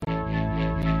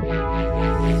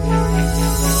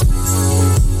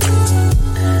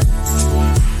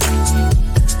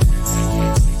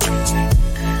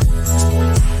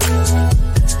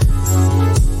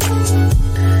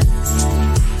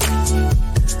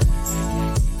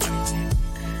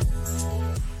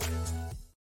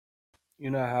You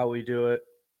know how we do it.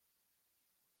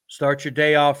 Start your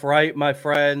day off right, my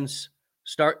friends.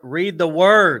 Read the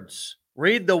words.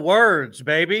 Read the words,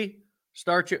 baby.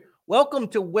 Welcome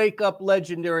to Wake Up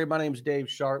Legendary. My name's Dave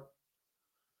Sharpe.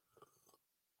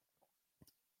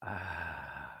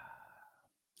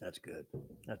 That's good.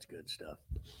 That's good stuff.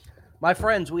 My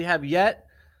friends, we have yet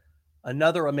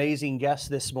another amazing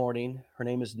guest this morning. Her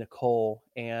name is Nicole,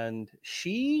 and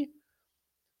she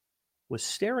was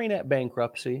staring at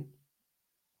bankruptcy.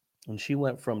 And she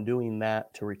went from doing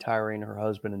that to retiring her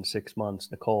husband in 6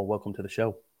 months. Nicole, welcome to the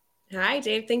show. Hi,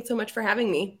 Dave. Thanks so much for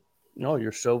having me. No,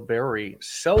 you're so very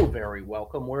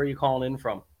welcome. Where are you calling in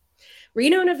from?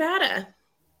 Reno, Nevada.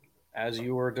 As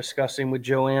you were discussing with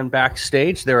Joanne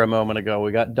backstage there a moment ago,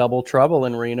 we got double trouble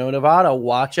in Reno, Nevada.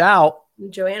 Watch out.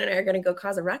 Joanne and I are going to go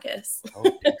cause a ruckus. I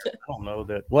don't know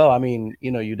that. Well, I mean,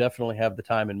 you definitely have the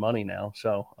time and money now.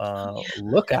 So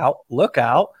look out.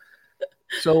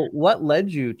 So what led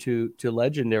you to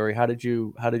Legendary? How did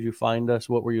you find us?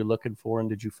 What were you looking for? And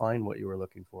did you find what you were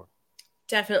looking for?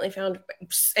 Definitely found,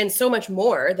 and so much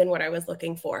more than what I was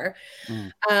looking for.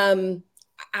 I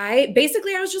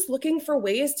was just looking for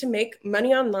ways to make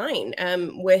money online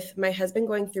with my husband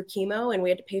going through chemo, and we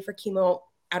had to pay for chemo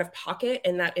out of pocket.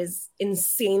 And that is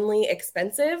insanely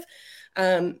expensive.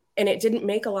 And it didn't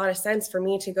make a lot of sense for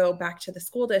me to go back to the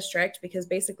school district because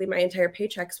basically my entire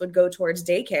paychecks would go towards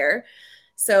daycare.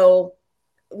 So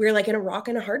we were like in a rock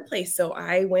and a hard place. So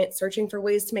I went searching for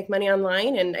ways to make money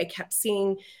online, and I kept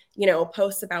seeing,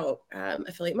 posts about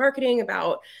affiliate marketing,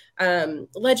 about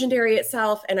Legendary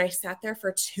itself. And I sat there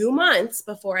for 2 months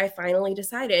before I finally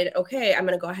decided, okay, I'm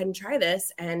going to go ahead and try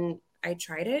this. And I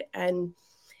tried it, and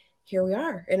here we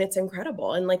are. And it's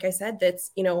incredible. And like I said, that's,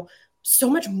 so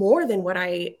much more than what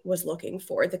I was looking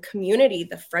for. The community,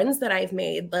 the friends that I've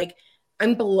made, like,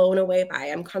 I'm blown away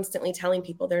by. I'm constantly telling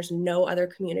people there's no other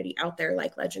community out there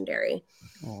like Legendary.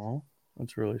 Oh,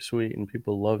 that's really sweet. And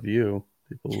people love you.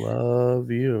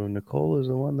 Nicole is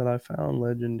the one that I found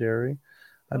Legendary.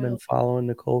 I've been following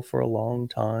Nicole for a long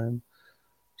time.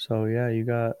 So yeah, you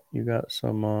got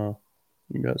some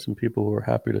people who are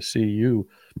happy to see you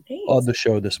on the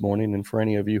show this morning. And for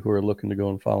any of you who are looking to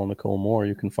go and follow Nicole more,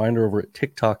 you can find her over at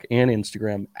TikTok and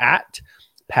Instagram at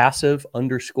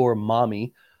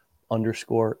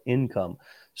passive_mommy_income.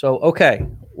 So, okay.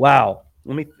 Wow.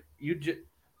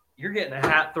 You're getting a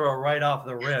hat throw right off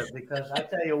the rip, because I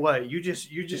tell you what, you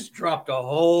just dropped a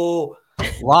whole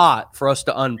lot for us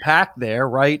to unpack there,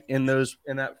 right? In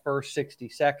that first 60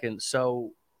 seconds.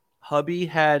 So hubby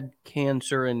had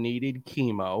cancer and needed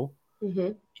chemo.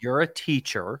 Mm-hmm. You're a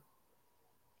teacher,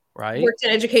 right? Worked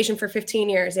in education for 15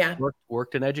 years. Yeah.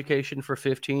 Worked in education for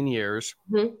 15 years.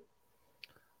 Mm-hmm.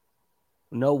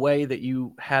 No way that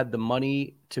you had the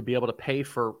money to be able to pay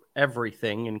for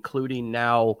everything, including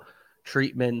now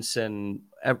treatments and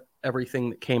everything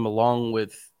that came along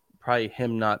with probably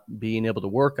him not being able to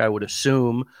work, I would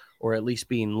assume, or at least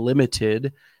being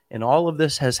limited. And all of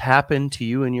this has happened to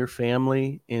you and your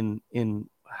family in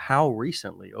how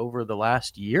recently? Over the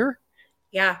last year?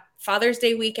 Yeah. Father's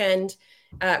Day weekend,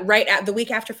 right at the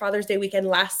week after Father's Day weekend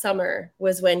last summer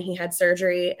was when he had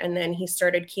surgery. And then he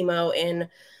started chemo in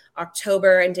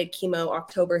October and did chemo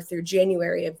October through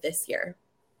January of this year.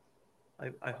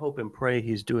 I hope and pray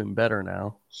he's doing better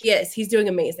now. Yes, he's doing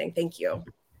amazing. Thank you.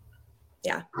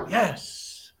 Yeah.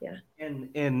 Yes. Yeah.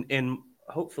 And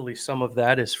hopefully some of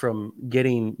that is from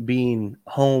being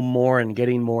home more and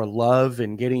getting more love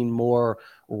and getting more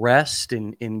rest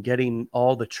and getting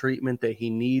all the treatment that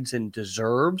he needs and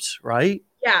deserves, right?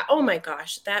 Yeah. Oh my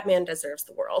gosh, that man deserves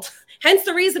the world. Hence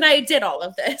the reason I did all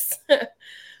of this.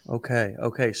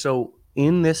 Okay. So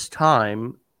in this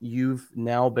time, you've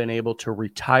now been able to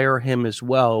retire him as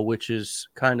well, which is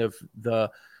kind of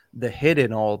the hit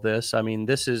in all this. I mean,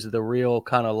 this is the real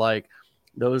kind of like,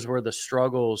 those were the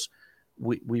struggles.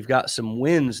 We've got some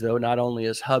wins, though. Not only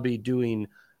is hubby doing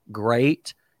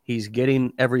great, he's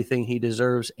getting everything he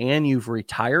deserves, and you've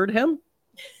retired him.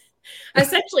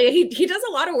 Essentially, he does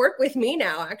a lot of work with me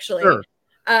now, actually. Sure.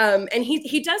 And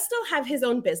he does still have his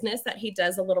own business that he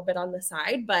does a little bit on the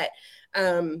side. But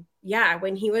yeah,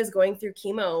 when he was going through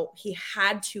chemo, he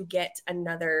had to get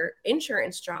another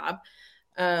insurance job.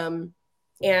 And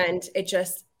it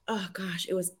just, oh gosh,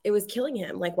 it was killing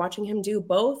him, like watching him do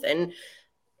both. And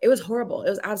it was horrible. It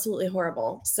was absolutely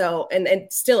horrible. So, and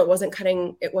still it wasn't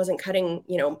cutting,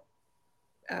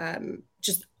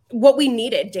 just what we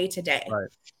needed day to day.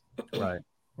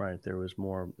 Right. There was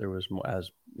more, as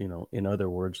in other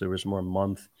words, there was more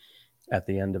month at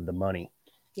the end of the money.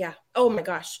 Yeah. Oh my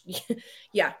gosh.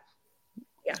 Yeah.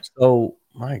 So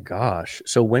My gosh.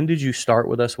 So when did you start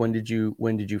with us? When did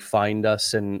you find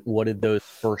us, and what did those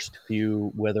first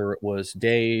few, whether it was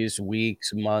days,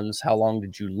 weeks, months, how long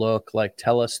did you look? Like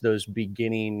tell us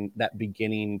that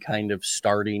beginning kind of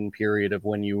starting period of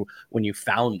when you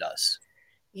found us.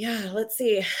 Yeah, let's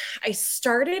see. I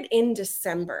started in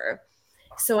December.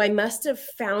 So I must have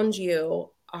found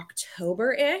you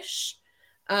October-ish.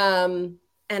 Um,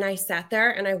 and I sat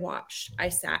there and I watched. I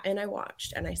sat and I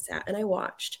watched and I sat and I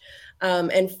watched.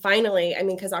 And finally, I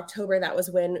mean, because October, that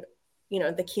was when,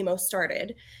 the chemo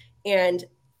started. And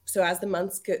so as the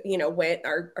months went,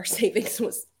 our savings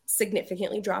was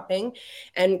significantly dropping.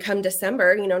 And come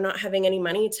December, not having any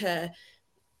money to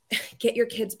get your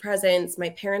kids presents. My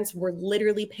parents were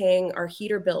literally paying our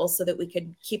heater bills so that we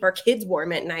could keep our kids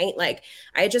warm at night. Like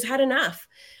I just had enough.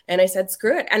 And I said,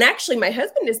 screw it. And actually my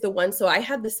husband is the one. So I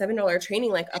had the $7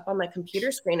 training like up on my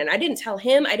computer screen. And I didn't tell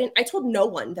him, I told no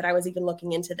one that I was even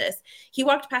looking into this. He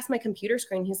walked past my computer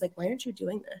screen. He's like, why aren't you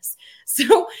doing this?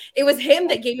 So it was him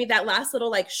that gave me that last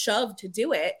little like shove to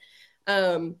do it.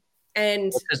 And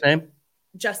What's his name?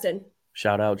 Justin.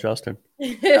 Shout out Justin.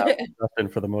 Shout out Justin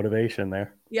for the motivation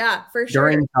there. Yeah, for sure.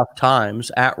 During tough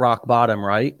times at rock bottom,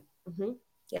 right? Mm-hmm.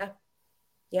 Yeah.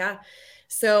 Yeah.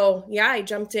 So yeah, I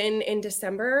jumped in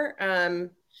December,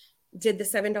 did the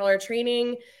 $7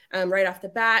 training right off the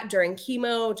bat during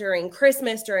chemo, during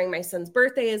Christmas, during my son's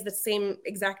birthday is the same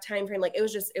exact time frame. Like it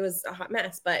was a hot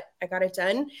mess, but I got it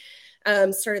done.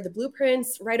 Started the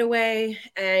blueprints right away.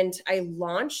 And I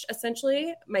launched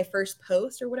essentially my first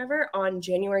post or whatever on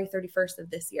January 31st of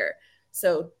this year.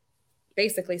 So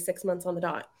basically 6 months on the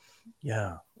dot.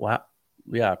 Yeah. Wow.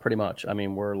 Yeah, pretty much. I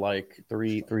mean, we're like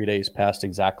three days past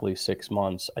exactly 6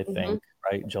 months, I Mm-hmm. think,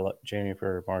 right? July, January,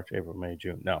 February, March, April, May,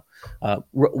 June. No,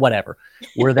 whatever.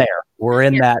 We're there. We're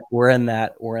in Yeah. that.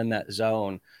 We're in that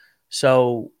zone.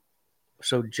 So,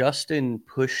 so Justin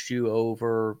pushed you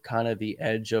over kind of the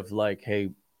edge of like,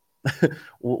 hey,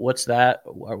 what's that?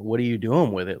 What are you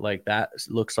doing with it? Like that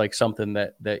looks like something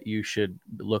that you should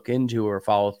look into or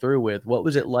follow through with. What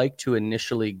was it like to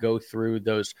initially go through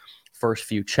those first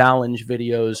few challenge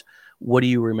videos? What do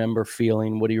you remember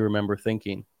feeling? What do you remember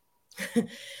thinking?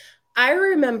 I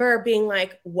remember being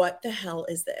like, what the hell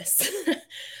is this?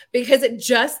 Because it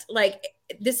just like,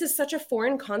 this is such a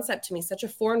foreign concept to me, such a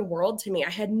foreign world to me. I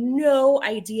had no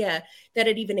idea that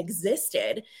it even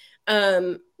existed,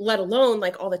 let alone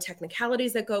like all the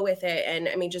technicalities that go with it. And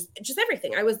I mean, just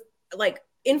everything. I was like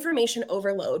information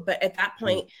overload. But at that Mm.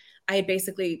 point, I had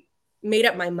basically made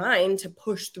up my mind to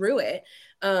push through it.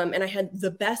 And I had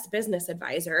the best business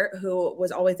advisor who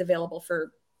was always available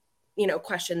for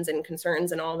questions and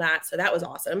concerns and all that. So that was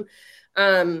awesome.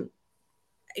 Um,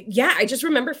 yeah, I just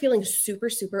remember feeling super,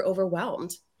 super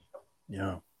overwhelmed.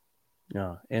 Yeah.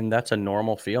 Yeah. And that's a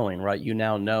normal feeling, right? You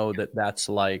now know that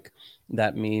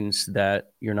that means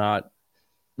that you're not,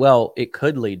 well, it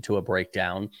could lead to a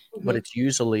breakdown, but Mm-hmm. it's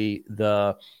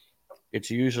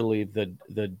usually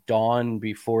the dawn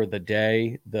before the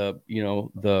day. They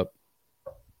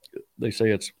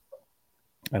say it's,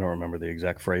 I don't remember the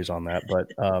exact phrase on that, but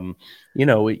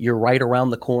you're right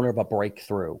around the corner of a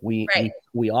breakthrough. We Right.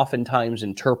 we we oftentimes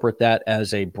interpret that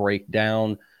as a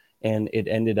breakdown, and it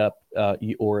ended up,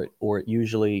 or it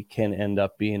usually can end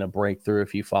up being a breakthrough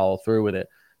if you follow through with it.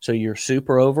 So you're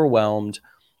super overwhelmed.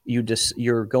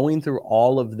 You're going through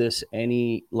all of this,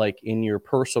 any like in your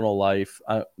personal life.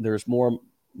 There's more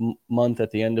month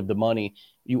at the end of the money.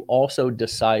 You also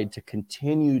decide to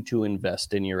continue to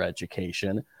invest in your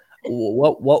education.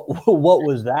 What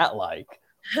was that like?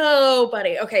 Oh,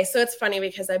 buddy. Okay, so it's funny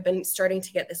because I've been starting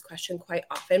to get this question quite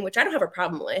often, which I don't have a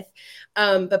problem with.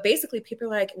 But basically, people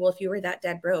are like, "Well, if you were that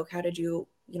dead broke, how did you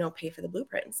pay for the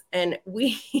blueprints?" And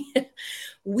we,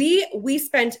 we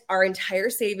spent our entire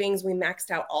savings. We maxed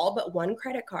out all but one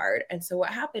credit card. And so what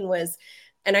happened was,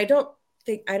 and I don't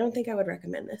think I would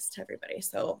recommend this to everybody.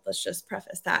 So let's just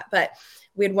preface that. But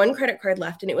we had one credit card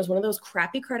left, and it was one of those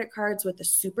crappy credit cards with the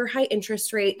super high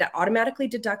interest rate that automatically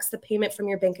deducts the payment from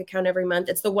your bank account every month.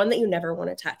 It's the one that you never want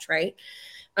to touch, right?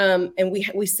 And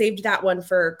we saved that one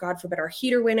for, God forbid, our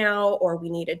heater went out, or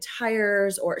we needed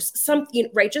tires, or something,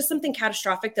 right? Just something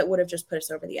catastrophic that would have just put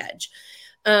us over the edge.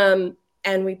 And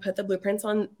we put the blueprints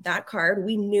on that card.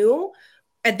 We knew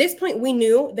at this point, we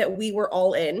knew that we were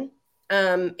all in,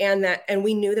 and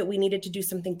we knew that we needed to do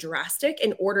something drastic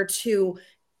in order to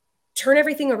turn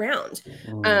everything around.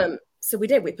 Mm. So we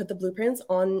did. We put the blueprints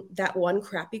on that one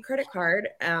crappy credit card.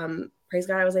 Praise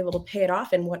God, I was able to pay it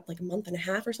off in like a month and a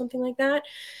half or something like that.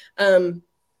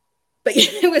 But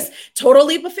it was total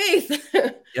leap of faith.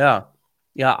 Yeah.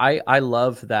 Yeah, I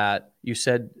love that you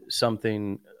said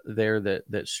something there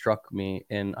that struck me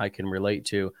and I can relate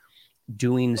to: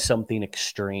 doing something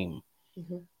extreme,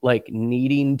 Mhm. like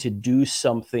needing to do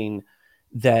something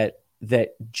that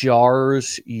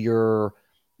jars your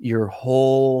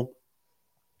whole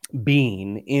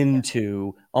being Yeah.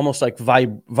 into almost like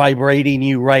vibrating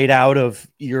you right out of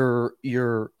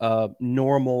your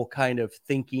normal kind of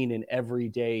thinking and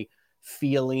everyday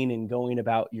feeling and going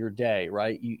about your day,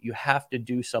 right? You have to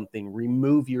do something,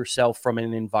 remove yourself from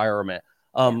an environment,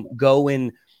 Yeah. go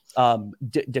and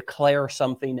declare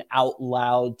something out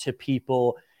loud to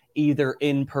people, either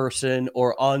in person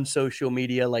or on social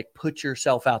media. Like, put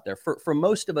yourself out there. For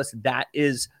most of us, that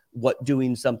is what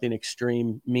doing something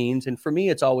extreme means. And for me,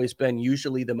 it's always been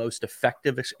usually the most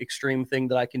effective extreme thing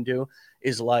that I can do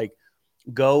is like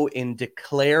go and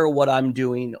declare what I'm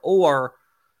doing, or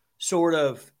sort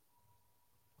of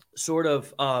sort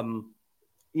of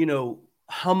you know,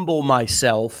 humble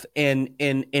myself and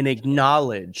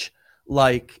acknowledge,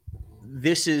 like,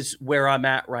 this is where I'm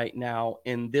at right now,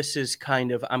 and this is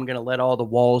kind of, I'm going to let all the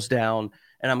walls down,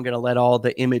 and I'm going to let all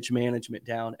the image management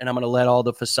down, and I'm going to let all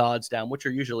the facades down, which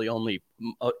are usually only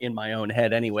in my own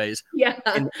head anyways. Yeah.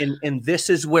 And this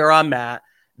is where I'm at.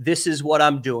 This is what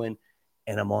I'm doing,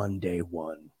 and I'm on day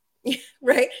one.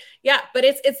 Right. Yeah. But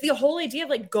it's the whole idea of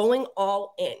like going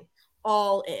all in.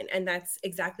 And that's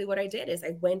exactly what I did is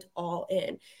I went all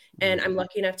in. And I'm Mhm.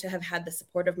 lucky enough to have had the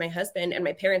support of my husband, and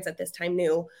my parents at this time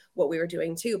knew what we were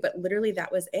doing too. But literally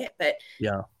that was it. But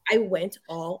Yeah. I went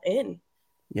all in.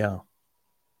 Yeah.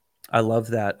 I love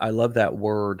that. I love that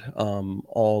word,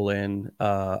 all in.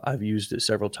 I've used it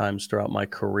several times throughout my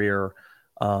career.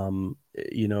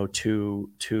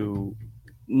 To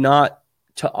not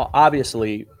to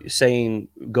obviously saying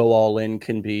go all in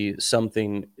can be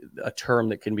something, a term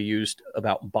that can be used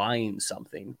about buying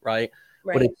something, right?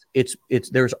 But Right. it's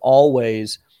there's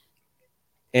always,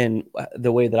 and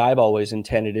the way that I've always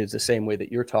intended is the same way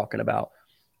that you're talking about.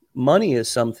 Money is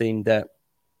something that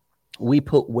we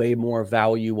put way more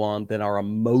value on than our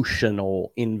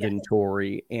emotional Yes.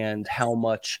 inventory and how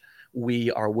much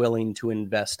we are willing to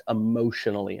invest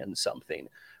emotionally in something,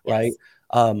 right?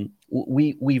 Yes.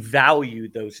 We value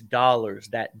those dollars,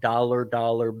 that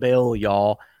dollar bill,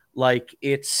 y'all, like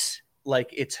it's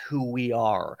who we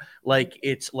are, like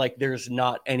it's like there's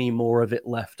not any more of it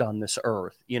left on this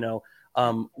earth, Yeah.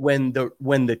 when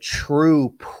the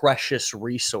true precious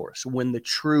resource, when the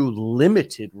true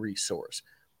limited resource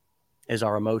is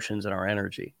our emotions and our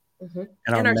energy Hmm.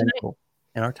 and our And our time. mental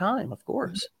and our time, of Mhm.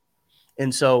 course.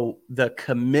 And so the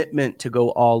commitment to go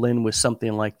all in with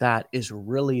something like that is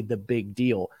really the big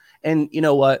deal. And you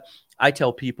know what? I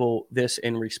tell people this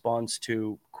in response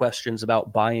to questions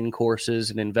about buying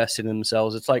courses and investing in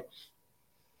themselves. It's like,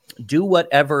 do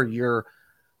whatever you're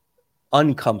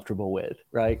uncomfortable with,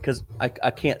 right? Because I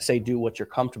can't say do what you're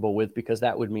comfortable with, because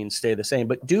that would mean stay the same.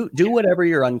 But do Yeah. whatever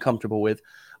you're uncomfortable with,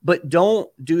 but don't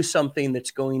do something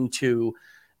that's going to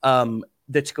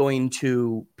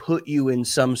put you in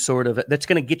some sort of, that's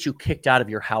going to get you kicked out of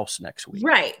your house next week.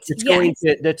 Right. It's going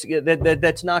Yes. to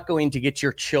that's not going to get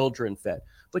your children fed.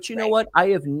 But you know Right. what? I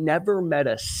have never met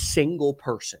a single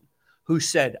person who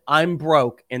said I'm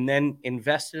broke and then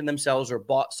invested in themselves or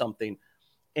bought something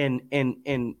and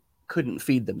couldn't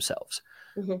feed themselves.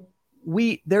 Hmm.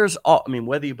 There's all, I mean,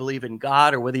 whether you believe in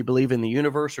God or whether you believe in the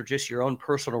universe or just your own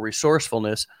personal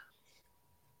resourcefulness,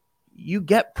 you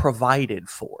get provided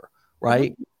for, Hmm.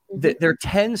 right? Hmm. There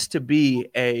tends to be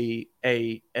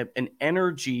an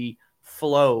energy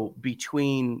flow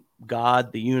between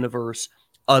God, the universe,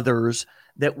 others,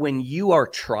 that when you are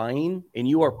trying and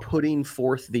you are putting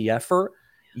forth the effort,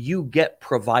 you get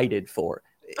provided for.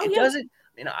 Oh It yeah. doesn't,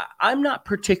 I'm not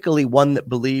particularly one that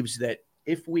believes that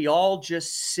if we all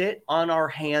just sit on our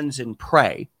hands and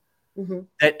pray, Hmm.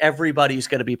 that everybody's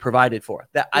going to be provided for.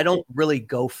 That I don't really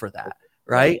go for that,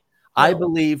 Right. right? I No.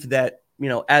 believe that,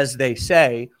 as they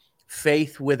say,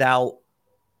 faith without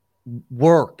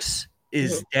works Hmm.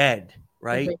 is dead,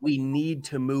 right? Hmm. We need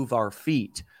to move our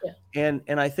feet. Yeah.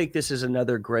 And I think this is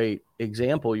another great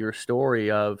example, your story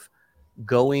of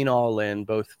going all in,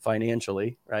 both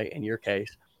financially, right, in your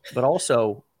case, but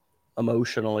also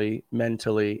emotionally,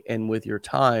 mentally, and with your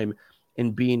time,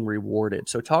 and being rewarded.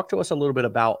 So talk to us a little bit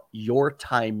about your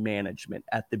time management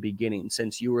at the beginning,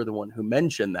 since you were the one who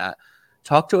mentioned that.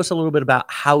 Talk to us a little bit about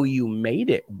how you made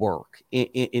it work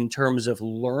in terms of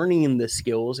learning the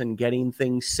skills and getting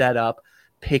things set up,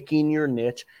 picking your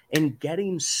niche, and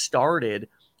getting started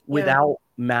Yeah. without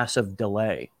massive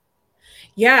delay.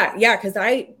 Yeah. Yeah. Because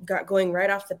I got going right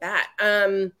off the bat.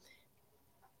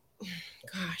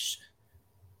 Gosh.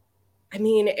 I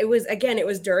mean, it was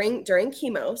during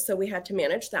chemo, so we had to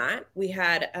manage that. We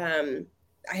had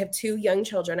I have two young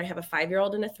children. I have a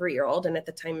 5-year-old and a 3-year-old, and at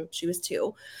the time she was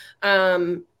 2.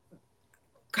 Um,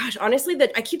 gosh, honestly,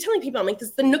 that I keep telling people, I'm like, this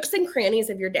is the nooks and crannies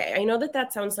of your day. I know that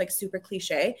that sounds like super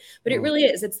cliche, but it Mm. really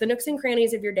is. It's the nooks and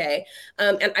crannies of your day.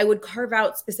 And I would carve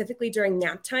out specifically during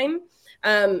nap time,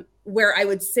 where I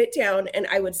would sit down and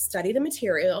I would study the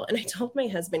material. And I told my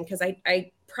husband, because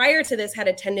I prior to this had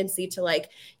a tendency to like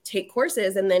take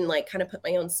courses and then like kind of put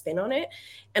my own spin on it.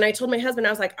 And I told my husband, I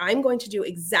was like, I'm going to do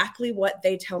exactly what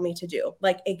they tell me to do,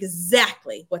 like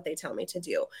exactly what they tell me to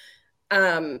do.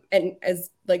 And as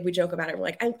like we joke about it, we're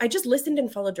like, I just listened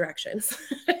and followed directions.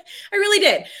 I really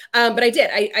did. But I did.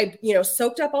 I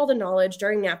soaked up all the knowledge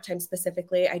during nap time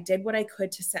specifically. I did what I could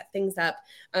to set things up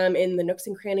in the nooks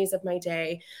and crannies of my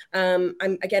day. I'm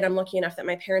lucky enough that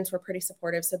my parents were pretty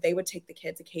supportive, so they would take the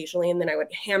kids occasionally, and then I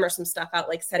would hammer some stuff out,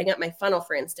 like setting up my funnel,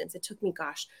 for instance. It took me,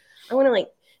 gosh, I want to like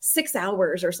 6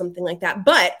 hours or something like that.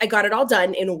 But I got it all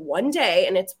done in one day,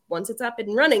 and once it's up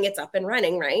and running, it's up and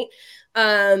running, right?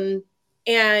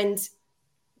 And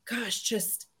gosh,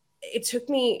 just it took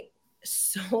me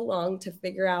so long to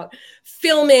figure out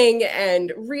filming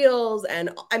and reels. And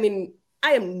I mean,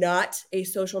 I am not a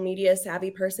social media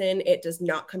savvy person. It does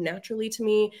not come naturally to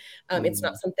me. It's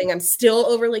not something I'm still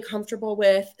overly comfortable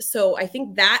with. So I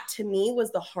think that to me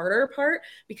was the harder part,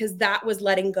 because that was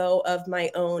letting go of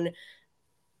my own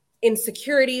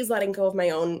insecurities, letting go of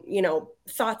my own,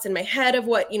 thoughts in my head of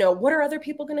what are other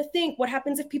people going to think? What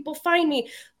happens if people find me?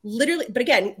 Literally, but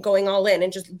again, going all in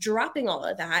and just dropping all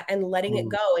of that and letting it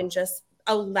go and just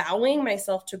allowing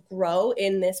myself to grow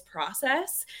in this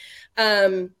process.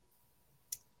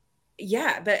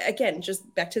 Yeah, but again,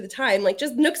 just back to the time, like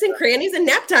just nooks and crannies and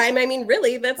nap time. I mean,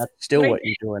 really, that's Still what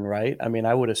you're doing, right? I mean,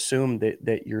 I would assume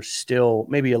that you're still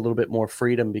maybe a little bit more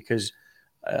freedom because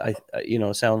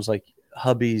it sounds like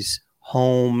hubby's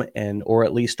home and or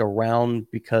at least around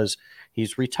because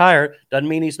he's retired. Doesn't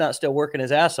mean he's not still working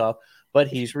his ass off, but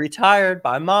he's retired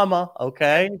by mama.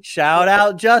 Okay. Shout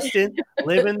out Justin,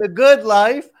 living the good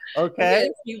life.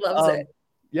 Okay. He loves Um, it.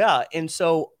 yeah. And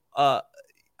so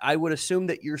I would assume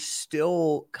that you're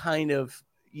still kind of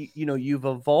you've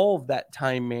evolved that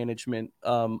time management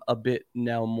a bit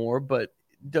now more, but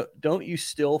don't you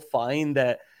still find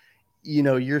that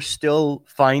you're still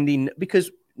finding,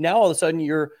 because now all of a sudden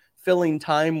you're filling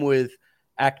time with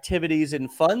activities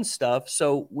and fun stuff.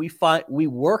 So we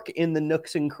work in the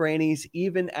nooks and crannies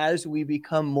even as we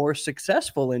become more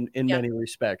successful in Yeah. many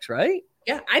respects, right?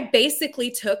 Yeah. I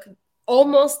basically took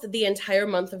almost the entire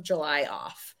month of July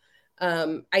off.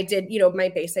 I did, my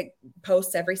basic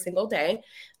posts every single day,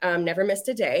 never missed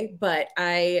a day, but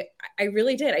I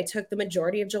really did. I took the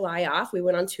majority of July off. We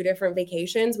went on 2 different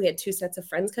vacations. We had 2 sets of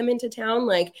friends come into town,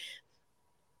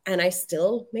 and I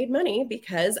still made money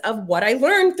because of what I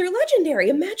learned through Legendary.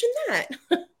 Imagine that.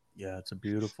 Yeah, it's a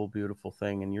beautiful, beautiful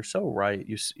thing. And you're so right.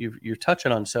 You're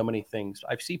touching on so many things.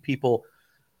 I see people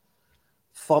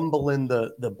fumbling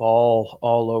the ball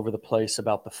all over the place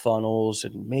about the funnels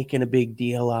and making a big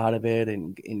deal out of it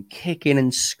and kicking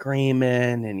and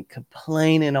screaming and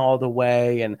complaining all the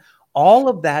way. And all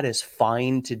of that is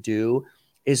fine to do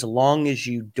as long as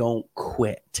you don't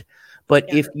quit. But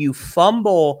Yeah. if you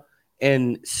fumble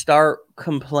and start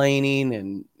complaining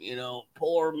and,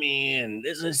 poor me, and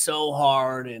this is so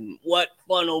hard, and what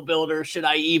funnel builder should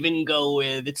I even go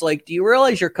with? It's like, do you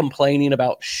realize you're complaining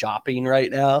about shopping right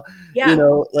now? Yeah.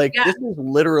 Yeah. This is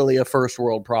literally a first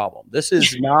world problem. This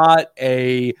is not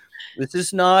a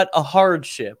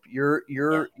hardship. You're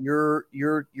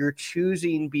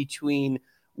choosing between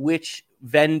which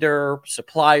vendor,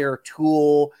 supplier,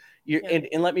 tool.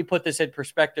 And let me put this in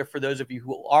perspective for those of you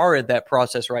who are in that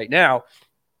process right now.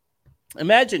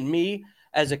 Imagine me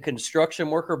as a construction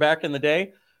worker back in the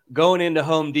day going into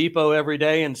Home Depot every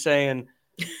day and saying,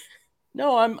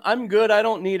 no, I'm good. I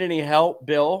don't need any help,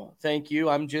 Bill. Thank you.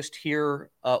 I'm just here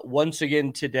once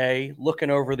again today, looking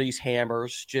over these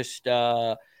hammers, just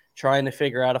trying to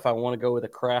figure out if I want to go with a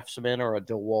Craftsman or a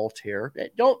DeWalt here.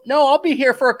 I'll be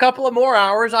here for a couple of more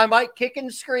hours. I might kick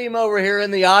and scream over here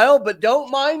in the aisle, but don't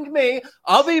mind me.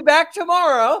 I'll be back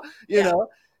tomorrow.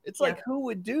 It's like, who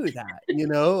would do that? I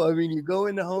mean, you go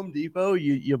into Home Depot,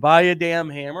 you buy a damn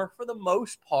hammer. For the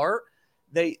most part,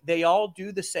 they all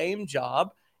do the same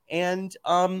job. And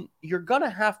you're going to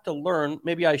have to learn.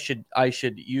 Maybe I should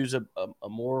use a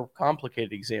more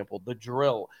complicated example, the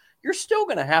drill. You're still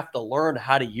going to have to learn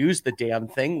how to use the damn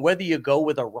thing, whether you go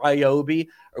with a Ryobi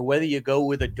or whether you go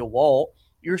with a DeWalt.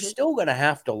 you're still going to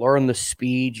have to learn the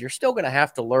speed. You're still going to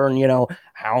have to learn, you know,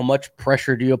 how much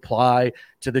pressure do you apply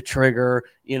to the trigger,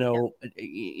 how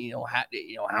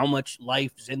much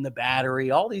life's in the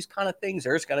battery, all these kind of things.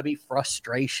 There's going to be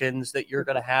frustrations that you're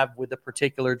going to have with a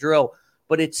particular drill,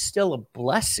 but it's still a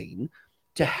blessing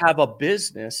to have a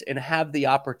business and have the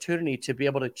opportunity to be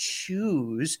able to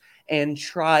choose and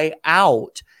try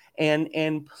out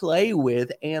and play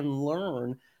with and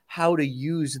learn how to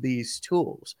use these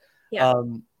tools. Yeah.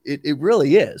 It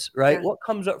really is, right? Yeah. What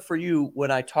comes up for you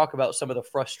when I talk about some of the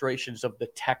frustrations of the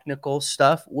technical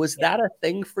stuff? Was that a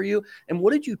thing for you? And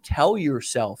what did you tell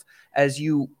yourself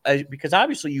because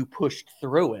obviously you pushed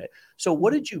through it. So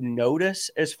what did you notice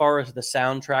as far as the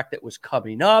soundtrack that was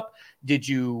coming up? Did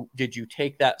you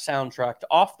take that soundtrack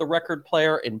off the record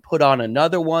player and put on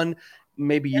another one?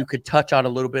 Maybe you could touch on a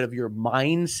little bit of your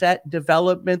mindset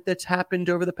development that's happened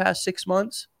over the past 6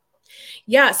 months.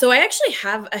 Yeah, so I actually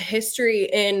have a history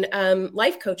in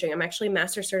life coaching. I'm actually a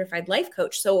master certified life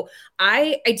coach. So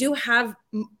I do have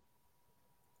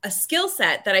a skill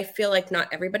set that I feel like not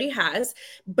everybody has,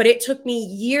 but it took me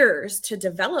years to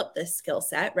develop this skill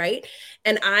set, right?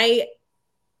 And I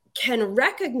can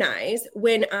recognize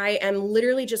when I am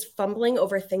literally just fumbling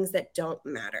over things that don't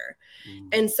matter.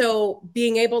 And so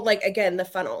being able, like, again, the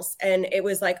funnels, and it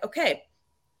was like, okay,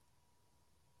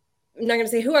 I'm not going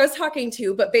to say who I was talking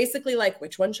to, but basically like,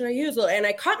 which one should I use? And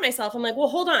I caught myself. I'm like, well,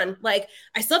 hold on. Like,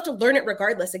 I still have to learn it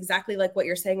regardless. Exactly like what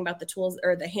you're saying about the tools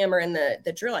or the hammer and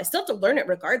the drill. I still have to learn it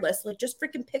regardless. Like, just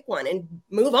freaking pick one and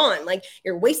move on. Like,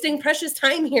 you're wasting precious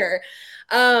time here.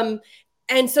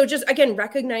 And so just, again,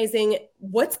 recognizing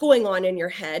what's going on in your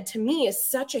head to me is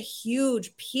such a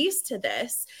huge piece to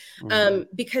this,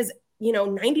 because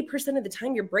 90% of the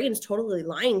time your brain's totally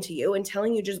lying to you and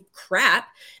telling you just crap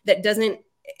that doesn't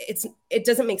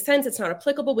make sense. It's not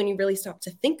applicable when you really stop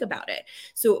to think about it.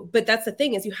 So, but that's the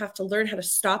thing, is you have to learn how to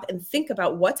stop and think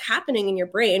about what's happening in your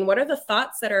brain. What are the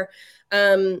thoughts that are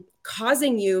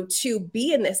causing you to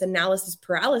be in this analysis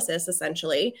paralysis,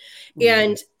 essentially?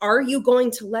 And are you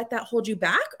going to let that hold you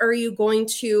back? Or are you going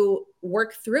to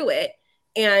work through it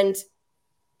and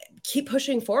keep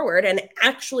pushing forward and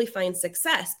actually find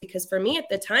success? Because for me at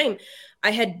the time,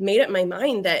 I had made up my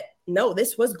mind that no,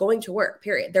 this was going to work,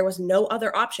 period. There was no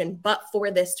other option but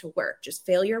for this to work. Just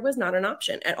failure was not an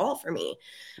option at all for me.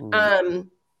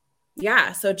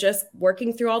 So just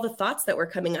working through all the thoughts that were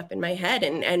coming up in my head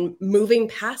and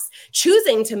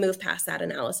choosing to move past that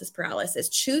analysis paralysis,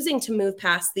 choosing to move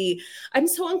past I'm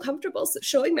so uncomfortable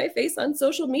showing my face on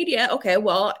social media. Okay,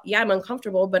 well, yeah, I'm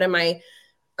uncomfortable, but am I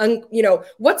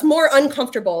what's more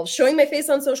uncomfortable, showing my face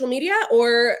on social media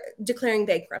or declaring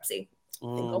bankruptcy?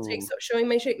 I think I'll take showing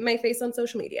my face on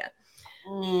social media.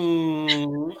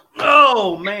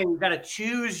 Oh man, you got to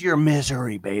choose your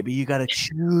misery, baby. You got to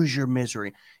choose your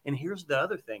misery. And here's the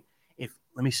other thing.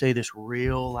 Let me say this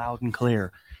real loud and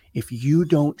clear. If you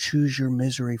don't choose your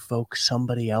misery, folks,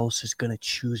 somebody else is going to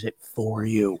choose it for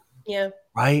you. Yeah.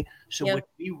 Right? So would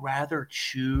we rather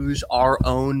choose our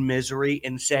own misery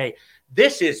and say,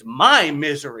 this is my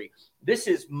misery. This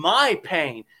is my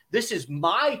pain. This is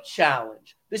my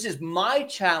challenge. This is my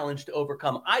challenge to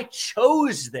overcome. I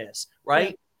chose this,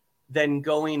 right? Than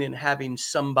going and having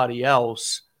somebody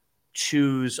else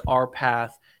choose our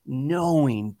path,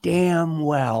 knowing damn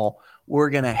well we're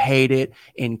going to hate it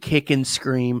and kick and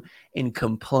scream and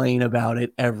complain about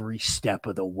it every step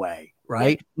of the way,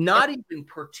 right? Not even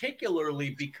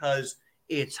particularly because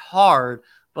it's hard,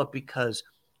 but because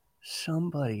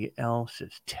somebody else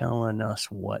is telling us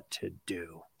what to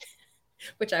do.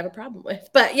 Which I have a problem with.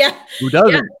 But yeah. Who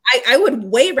doesn't? I would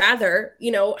way rather,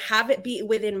 have it be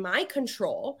within my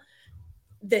control,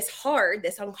 this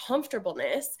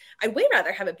uncomfortableness. I'd way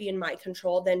rather have it be in my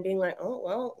control than being like, oh,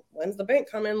 well, when's the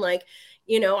bank coming? Like,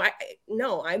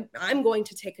 I'm going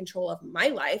to take control of my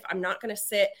life. I'm not going to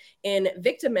sit in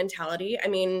victim mentality. I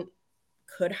mean,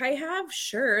 could I have?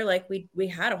 Sure. Like we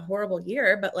had a horrible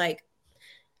year, but like,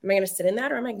 am I going to sit in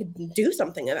that or am I going to do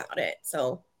something about it?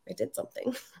 So I did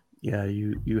something. Yeah,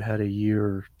 you had a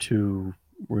year to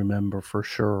remember for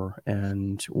sure,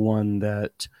 and one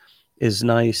that is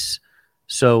nice,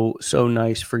 so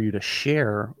nice for you to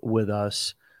share with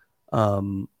us,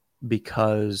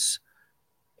 because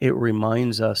it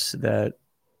reminds us that,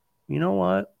 you know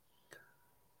what,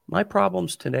 my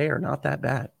problems today are not that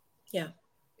bad. Yeah.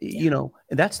 And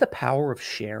that's the power of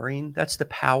sharing. That's the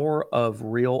power of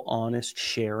real, honest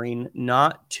sharing,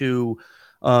 not to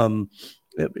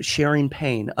sharing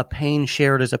pain. A pain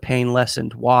shared is a pain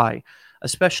lessened. Why?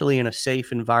 Especially in a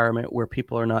safe environment where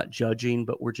people are not judging,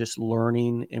 but we're just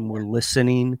learning and we're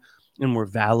listening and we're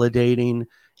validating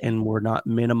and we're not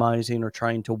minimizing or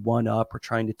trying to one up or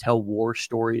trying to tell war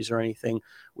stories or anything,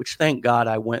 which thank God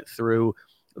I went through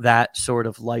that sort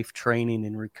of life training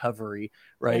and recovery,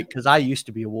 right? Because I used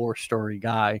to be a war story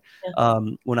guy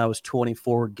when I was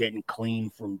 24, getting clean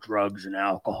from drugs and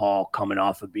alcohol, coming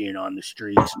off of being on the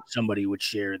streets. And somebody would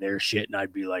share their shit, and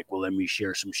I'd be like, "Well, let me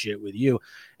share some shit with you."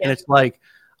 And it's like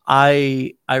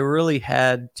I really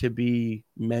had to be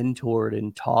mentored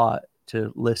and taught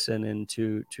to listen and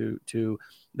to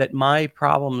that my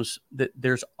problems, that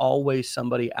there's always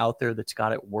somebody out there that's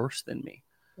got it worse than me.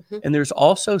 And there's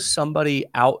also somebody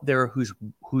out there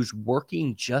who's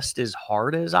working just as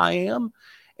hard as I am.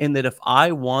 And that if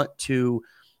I want to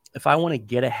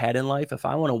get ahead in life, if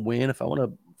I want to win, if I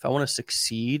want to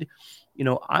succeed,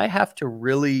 I have to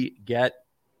really get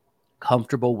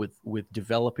comfortable with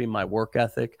developing my work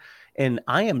ethic. And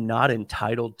I am not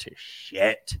entitled to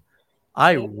shit.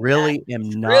 I really am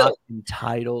not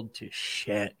entitled to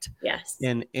shit. Yes.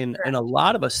 And a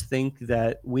lot of us think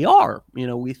that we are,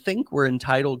 we think we're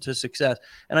entitled to success.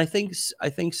 And I think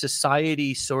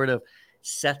society sort of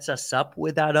sets us up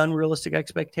with that unrealistic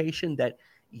expectation that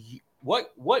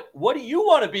what do you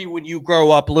want to be when you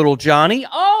grow up, little Johnny?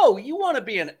 Oh, you want to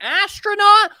be an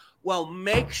astronaut? Well,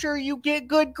 make sure you get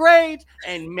good grades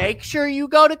and make sure you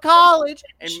go to college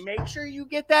and make sure you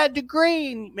get that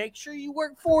degree and make sure you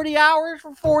work 40 hours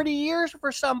for 40 years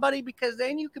for somebody, because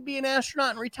then you could be an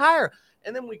astronaut and retire.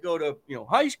 And then we go to,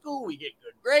 high school, we get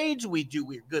good grades, we're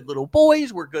good little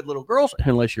boys, we're good little girls,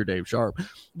 unless you're Dave Sharpe.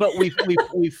 But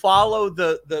we follow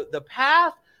the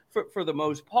path for the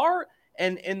most part.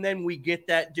 And then we get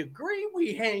that degree,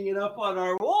 we hang it up on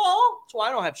our wall. So I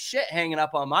don't have shit hanging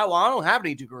up on my wall. I don't have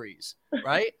any degrees,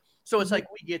 right? So it's like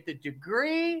we get the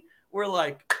degree. We're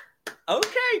like,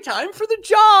 okay, time for the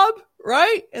job,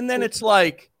 right? And then it's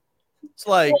like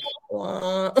 2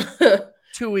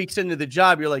 weeks into the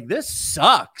job, you're like, this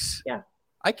sucks. Yeah.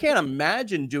 I can't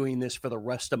imagine doing this for the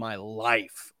rest of my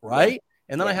life, right? Yeah.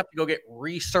 And then I have to go get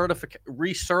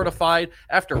recertified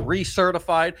after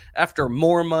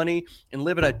more money and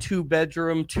live in a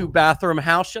 2-bedroom, 2-bathroom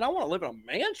house. Shit, I want to live in a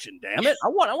mansion, damn it. I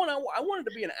wanted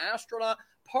to be an astronaut.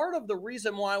 Part of the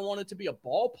reason why I wanted to be a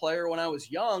ball player when I was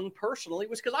young, personally,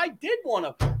 was because I did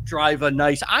want to drive a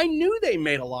nice. I knew they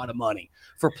made a lot of money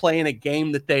for playing a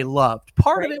game that they loved.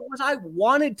 Part of it was I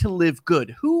wanted to live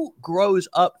good. Who grows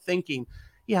up thinking,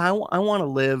 yeah, I want to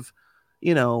live,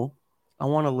 I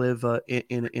want to live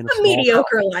in a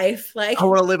mediocre life. I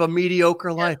want to live a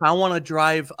mediocre life. I want to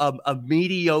drive a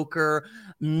mediocre,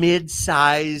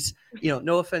 mid-size.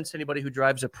 No offense to anybody who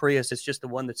drives a Prius. It's just the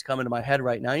one that's coming to my head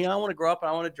right now. I want to grow up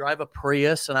and I want to drive a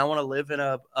Prius and I want to live in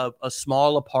a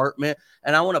small apartment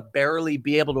and I want to barely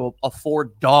be able to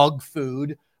afford dog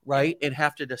food, right? And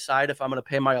have to decide if I'm going to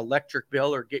pay my electric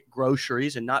bill or get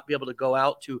groceries and not be able to go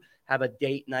out to have a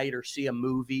date night or see a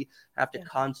movie, have to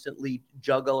constantly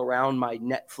juggle around my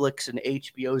Netflix and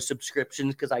HBO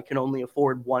subscriptions because I can only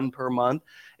afford one per month.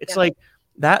 It's like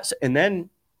that's, and then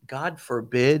God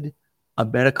forbid a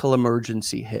medical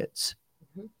emergency hits.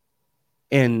 Mm-hmm.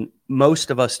 And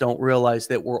most of us don't realize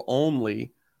that we're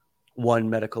only one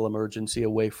medical emergency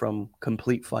away from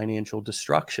complete financial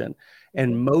destruction.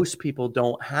 And most people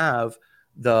don't have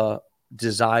the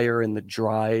desire and the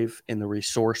drive and the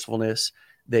resourcefulness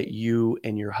that you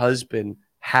and your husband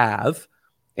have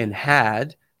and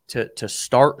had to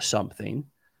start something.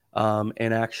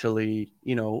 And actually,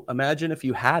 imagine if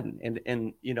you hadn't,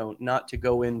 and not to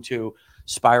go into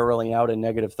spiraling out in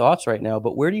negative thoughts right now,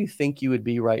 but where do you think you would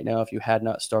be right now if you had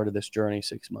not started this journey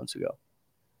 6 months ago?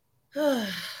 Oh,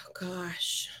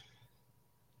 gosh.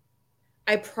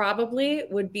 I probably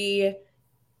would be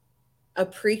a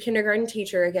pre-kindergarten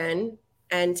teacher again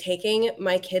and taking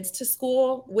my kids to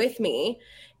school with me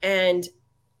and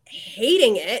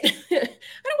hating it. I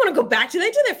don't want to go back to that.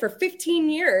 I did that for 15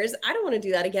 years. I don't want to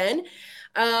do that again.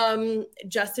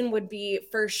 Justin would be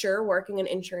for sure working an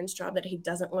insurance job that he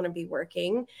doesn't want to be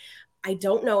working. I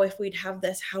don't know if we'd have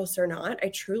this house or not. I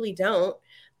truly don't.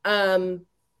 Oh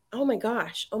my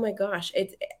gosh.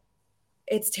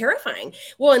 It's terrifying.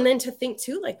 Well, and then to think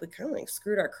too, like we kind of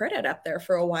screwed our credit up there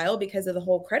for a while because of the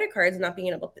whole credit cards not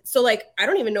being able to. So I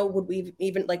don't even know, would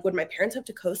my parents have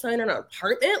to co-sign on an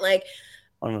apartment?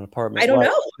 On an apartment. I don't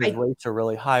know. Because rates are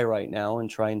really high right now, and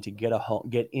trying to get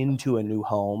into a new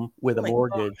home with a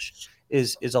mortgage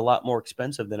is a lot more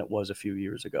expensive than it was a few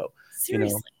years ago.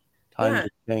 Seriously. Times have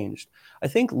changed. I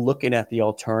think looking at the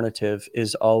alternative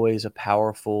is always a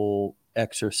powerful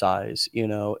exercise.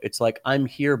 It's like, I'm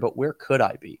here, but where could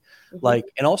I be? Mm-hmm.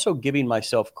 And also giving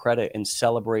myself credit and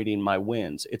celebrating my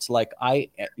wins. It's like I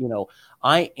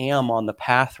am on the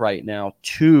path right now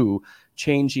to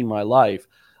changing my life.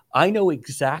 I know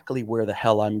exactly where the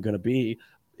hell I'm going to be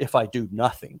if I do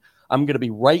nothing. I'm going to be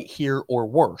right here or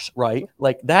worse, right?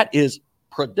 Like that is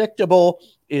predictable.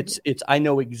 It's I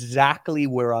know exactly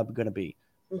where I'm going to be.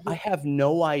 I Mhm. have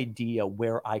no idea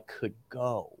where I could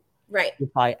go Right.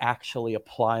 if I actually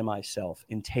apply myself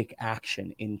and take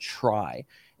action and try.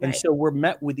 And Right. so we're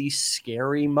met with these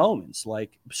scary moments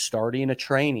like starting a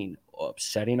training,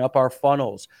 setting up our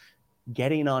funnels,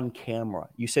 getting on camera.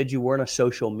 You said you weren't a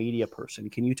social media person.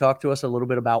 Can you talk to us a little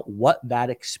bit about what that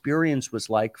experience was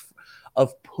like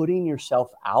of putting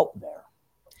yourself out there?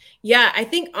 Yeah, I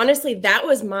think honestly that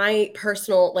was my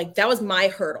personal, like that was my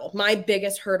hurdle, my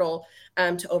biggest hurdle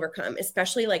to overcome.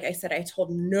 Especially, like I said, I told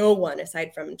no one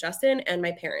aside from Justin and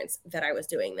my parents that I was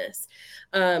doing this,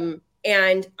 and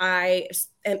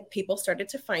people started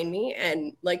to find me,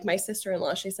 and like my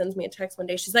sister-in-law, she sends me a text one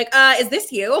day. She's like, "Is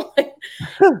this you?"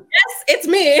 Yes, it's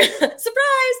me.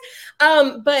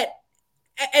 Surprise! But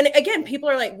and again, people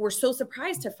are like, we're so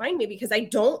surprised to find me because I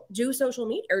don't do social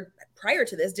media, or prior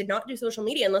to this did not do social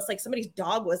media unless like somebody's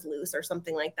dog was loose or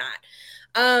something like that.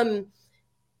 um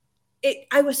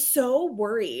I was so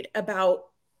worried about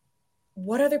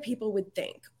what other people would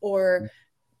think, or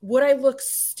would I look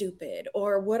stupid,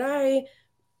 or would I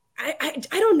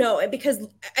don't know, because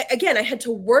again, I had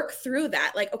to work through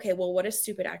that. Like, okay, well, what does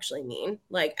stupid actually mean?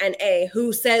 Like, and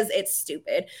who says it's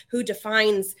stupid? Who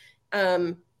defines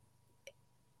um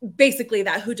basically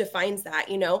that, who defines that,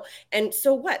 and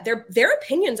so what, their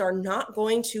opinions are not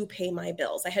going to pay my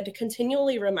bills. I had to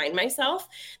continually remind myself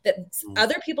that Mm.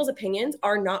 other people's opinions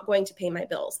are not going to pay my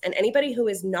bills, and anybody who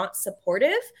is not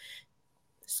supportive,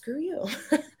 screw you.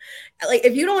 Like,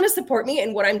 if you don't want to support me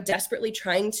in what I'm desperately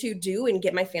trying to do and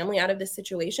get my family out of this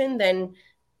situation, then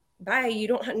bye, you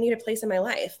don't need a place in my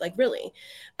life, like, really.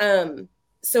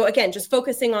 So again, just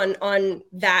focusing on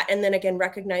that, and then again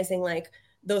recognizing like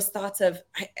those thoughts of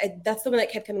that's the one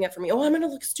that kept coming up for me. Oh, I'm gonna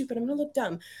look stupid, I'm gonna look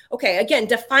dumb. Okay, again,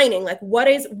 defining like what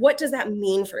does that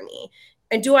mean for me,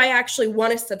 and do I actually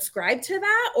want to subscribe to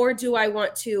that, or do I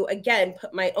want to again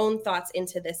put my own thoughts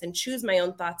into this and choose my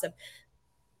own thoughts of,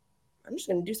 I'm just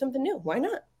gonna do something new, why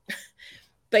not?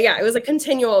 But yeah, it was a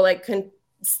continual like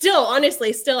still,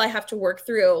 honestly, still I have to work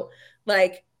through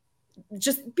like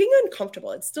just being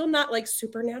uncomfortable. It's still not like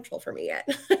supernatural for me yet.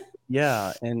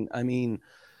 Yeah, and I mean,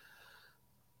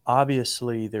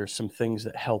 obviously there's some things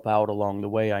that help out along the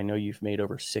way. I know you've made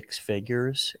over six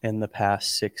figures in the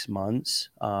past 6 months,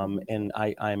 and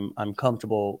I'm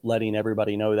comfortable letting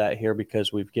everybody know that here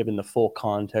because we've given the full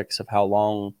context of how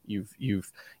long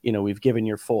we've given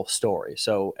your full story,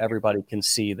 so everybody can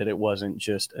see that it wasn't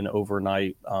just an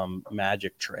overnight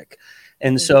magic trick.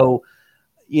 And Mhm. so,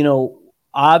 you know,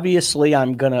 obviously,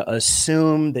 I'm going to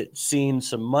assume that seeing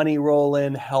some money roll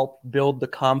in helped build the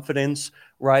confidence,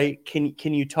 right?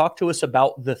 Can you talk to us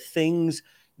about the things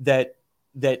that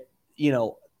that you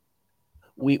know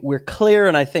we're clear,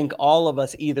 and I think all of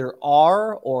us either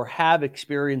are or have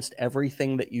experienced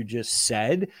everything that you just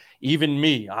said. Even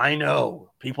me, I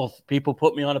know people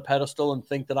put me on a pedestal and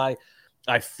think that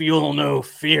I feel no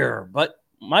fear, but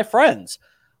my friends,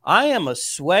 I am a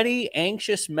sweaty,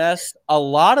 anxious mess a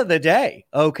lot of the day.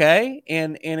 Okay,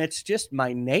 and it's just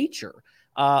my nature.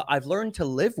 I've learned to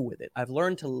live with it. I've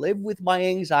learned to live with my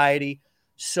anxiety,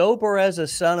 sober as a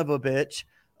son of a bitch.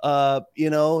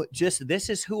 Just this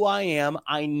is who I am.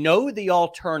 I know the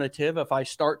alternative if I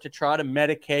start to try to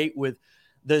medicate with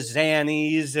the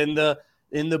Xannies and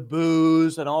the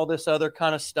booze and all this other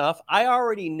kind of stuff. I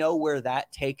already know where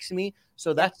that takes me.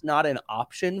 So Yeah. that's not an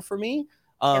option for me.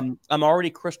 Yeah. I'm already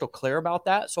crystal clear about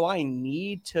that. So I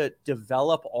need to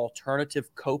develop alternative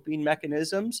coping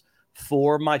mechanisms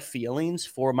for my feelings,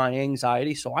 for my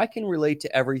anxiety, so I can relate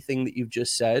to everything that you've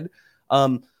just said.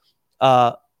 Um,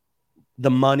 uh, the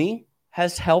money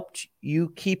has helped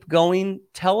you keep going.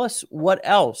 Tell us what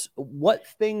else, what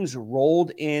things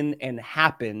rolled in and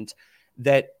happened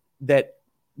that that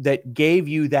that gave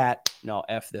you that, no,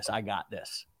 F this, I got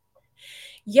this.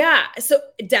 Yeah. So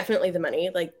definitely the money.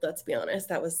 Like, let's be honest,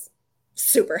 that was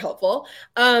super helpful.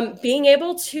 Being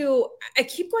able to, I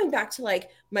keep going back to like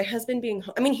my husband being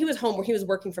home. I mean, he was home where he was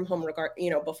working from home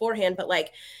beforehand, but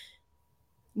like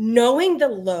knowing the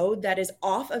load that is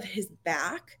off of his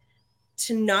back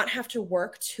to not have to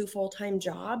work two full-time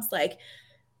jobs, like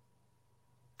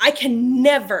I can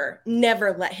never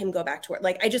let him go back to work.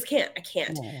 Like, I just can't. I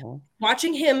can't. Aw.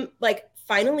 Watching him like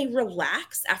finally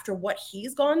relax after what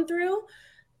he's gone through,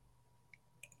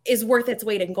 is worth its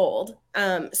weight in gold.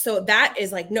 So that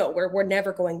is like, no, we're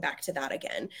never going back to that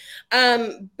again.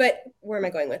 But where am I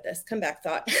going with this? Come back,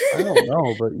 thought. I don't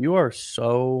know, but you are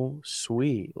so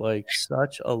sweet, like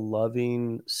such a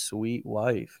loving, sweet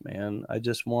wife, man. I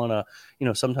just want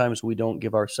to, sometimes we don't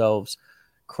give ourselves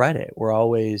credit. We're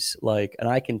always like, and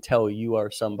I can tell you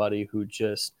are somebody who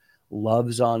just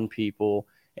loves on people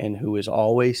and who is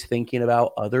always thinking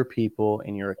about other people,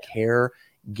 and you're a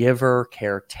caregiver,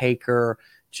 caretaker,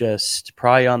 just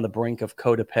probably on the brink of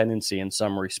codependency in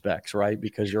some respects, right?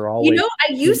 Because you're You always know, I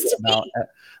thinking used to about, be.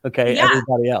 okay, Yeah.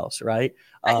 everybody else, right?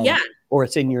 Yeah. Or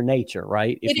it's in your nature,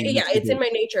 right? If you Yeah, used to it's in be, my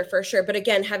nature for sure. But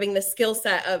again, having the skill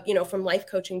set of, from life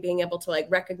coaching, being able to like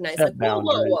recognize like, set whoa, whoa,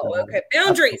 boundaries and whoa, everything. okay,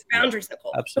 boundaries, Absolutely. boundaries,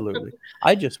 Nicole. Absolutely.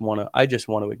 I just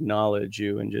want to acknowledge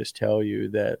you and just tell you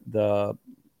that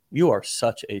you are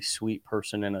such a sweet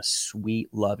person and a sweet,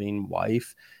 loving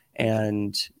wife.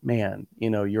 And man,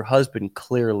 your husband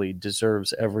clearly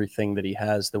deserves everything that he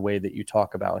has, the way that you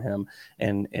talk about him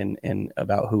and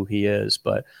about who he is.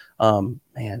 But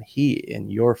man, he and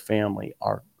your family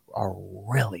are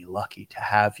really lucky to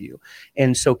have you.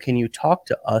 And so can you talk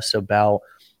to us about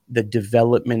the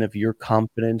development of your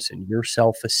confidence and your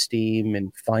self-esteem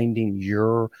and finding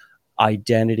your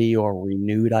identity or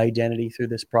renewed identity through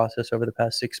this process over the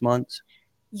past 6 months?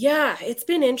 Yeah, it's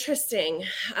been interesting.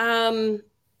 Um,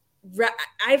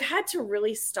 I've had to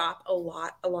really stop a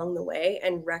lot along the way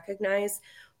and recognize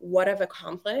what I've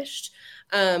accomplished.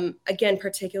 Again,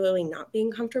 particularly not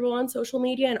being comfortable on social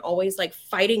media and always like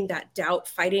fighting that doubt,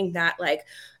 fighting that like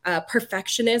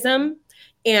perfectionism.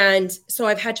 And so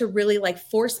I've had to really like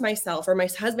force myself, or my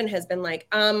husband has been like,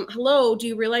 hello, do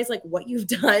you realize like what you've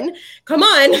done? Come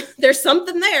on, there's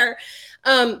something there.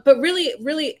 But really,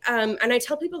 really, and I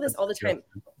tell people this all the time,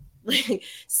 like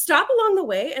stop along the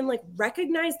way and like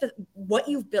recognize what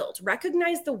you've built,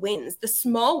 recognize the wins, the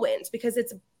small wins, because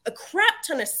it's a crap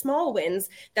ton of small wins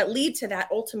that lead to that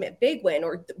ultimate big win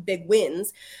or big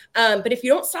wins. But if you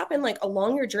don't stop and like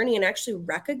along your journey and actually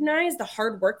recognize the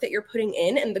hard work that you're putting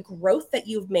in and the growth that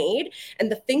you've made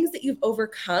and the things that you've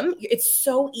overcome, it's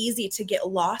so easy to get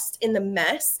lost in the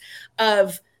mess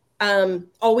of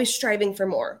always striving for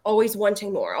more, always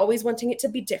wanting it to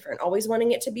be different, always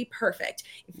wanting it to be perfect.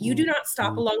 If you do not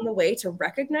stop Mhm. along the way to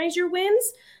recognize your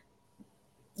wins,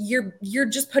 you're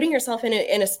just putting yourself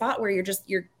in a spot where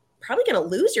you're probably going to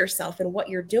lose yourself in what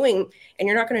you're doing, and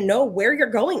you're not going to know where you're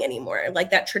going anymore.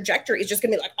 Like that trajectory is just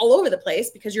going to be like all over the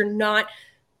place because you're not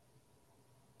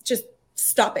just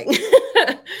stopping.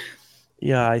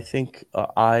 Yeah, I think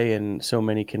I and so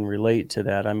many can relate to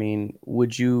that. I mean,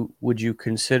 would you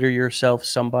consider yourself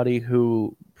somebody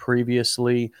who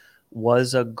previously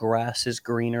was a grass is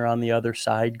greener on the other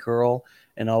side girl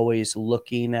and always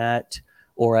looking at,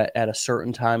 or at a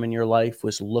certain time in your life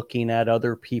was looking at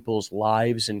other people's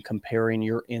lives and comparing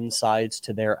your insides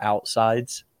to their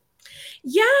outsides?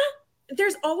 Yeah,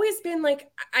 there's always been like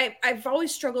I've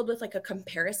always struggled with like a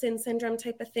comparison syndrome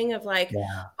type of thing of like,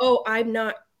 Yeah. oh, I'm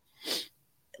not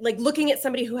like looking at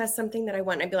somebody who has something that I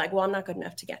want. I'd be like, well, I'm not good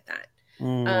enough to get that.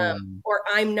 Mm, Or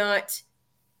I'm not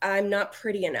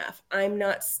pretty enough. I'm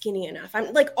not skinny enough.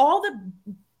 I'm like all the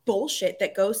bullshit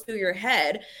that goes through your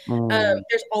head. mm.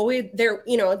 There's always there,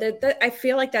 that I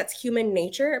feel like that's human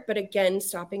nature. But again,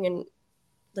 stopping and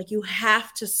like you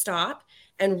have to stop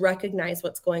and recognize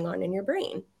what's going on in your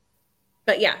brain.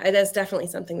 But yeah, that's definitely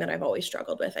something that I've always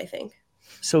struggled with, I think.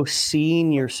 So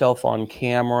seeing yourself on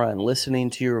camera and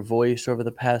listening to your voice over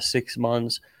the past 6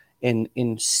 months and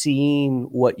in seeing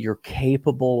what you're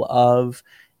capable of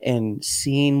and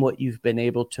seeing what you've been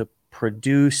able to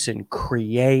produce and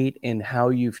create and how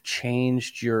you've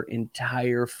changed your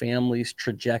entire family's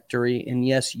trajectory. And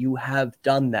yes, you have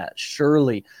done that.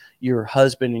 Surely your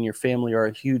husband and your family are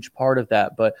a huge part of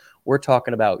that. But we're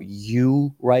talking about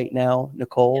you right now,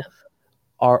 Nicole.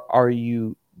 Are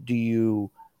you, do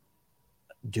you,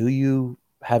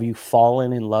 have you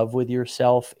fallen in love with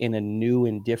yourself in a new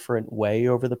and different way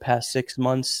over the past 6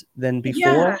 months than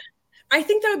before? Yeah, I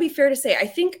think that would be fair to say. I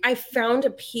think I found a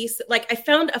piece, like I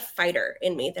found a fighter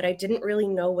in me that I didn't really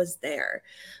know was there.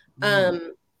 Mm,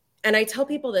 Um, and I tell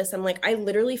people this, I'm like, I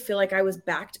literally feel like I was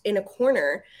backed in a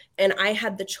corner and I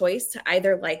had the choice to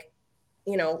either like,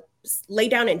 lay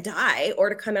down and die or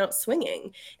to come out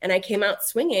swinging. And I came out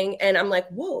swinging and I'm like,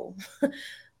 whoa,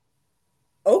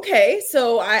 okay,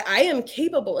 so I am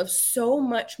capable of so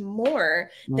much more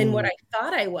than what mm, I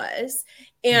thought I was.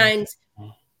 mm. And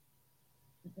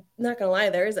not gonna lie,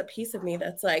 there is a piece of me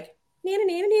that's like,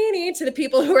 to the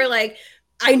people who are like,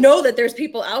 I know that there's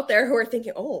people out there who are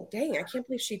thinking, oh, dang, I can't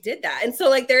believe she did that. And so,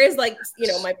 like, there is like,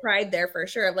 my pride there for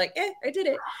sure of like, I did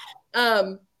it.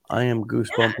 Um, I am Yeah.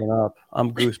 goosebumping up.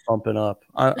 I'm goosebumping up.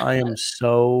 I am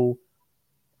so,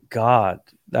 God,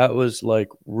 that was like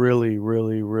really,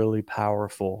 really, really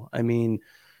powerful. I mean,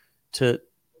 to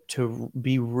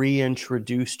be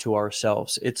reintroduced to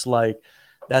ourselves. It's like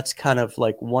that's kind of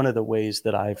like one of the ways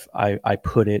that I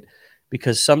put it,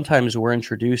 because sometimes we're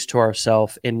introduced to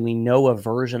ourselves and we know a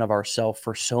version of ourselves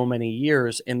for so many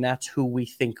years, and that's who we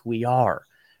think we are.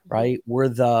 Mhm. Right? We're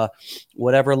the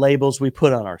whatever labels we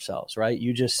put on ourselves, right?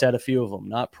 You just said a few of them: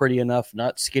 not pretty enough,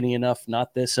 not skinny enough,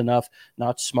 not this enough,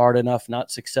 not smart enough,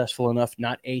 not successful enough,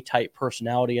 not A-type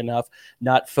personality enough,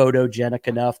 not photogenic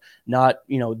enough, not,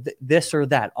 this or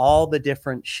that, all the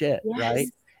different shit, right?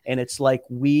 Yes. And it's like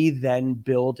we then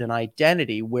build an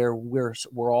identity where we're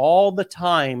all the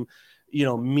time,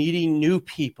 meeting new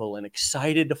people and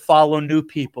excited to follow new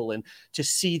people and to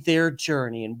see their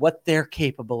journey and what they're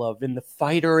capable of and the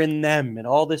fighter in them and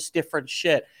all this different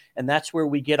shit. And that's where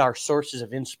we get our sources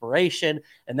of inspiration,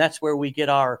 and that's where we get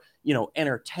our,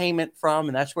 entertainment from,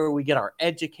 and that's where we get our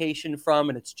education from.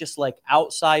 And it's just like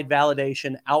outside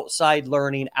validation, outside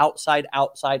learning, outside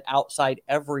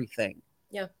everything.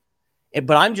 Yeah.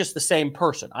 But I'm just the same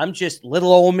person. I'm just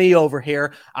little old me over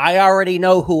here. I already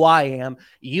know who I am.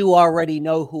 You already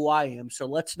know who I am. So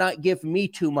let's not give me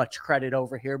too much credit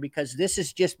over here, because this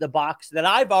is just the box that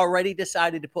I've already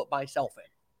decided to put myself in.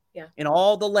 Yeah. And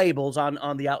all the labels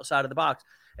on the outside of the box.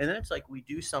 And then it's like we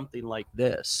do something like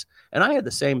this. And I had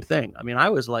the same thing. I mean, I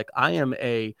was like, I am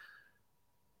a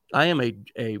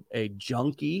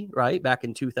junkie, right? Back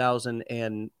in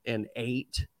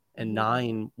 2008 and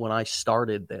 9, when I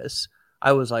started this,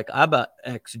 I was like, I'm an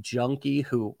ex junkie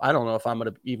who I don't know if I'm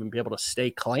going to even be able to stay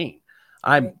clean.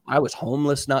 Right. I was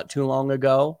homeless not too long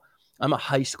ago. I'm a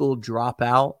high school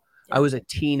dropout. I Yeah. was a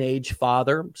teenage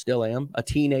father, still am a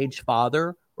teenage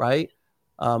father, right?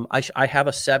 I have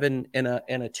a 7 and a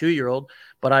 2-year-old,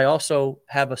 but I also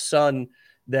have a son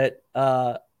that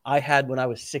I had when I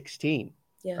was 16,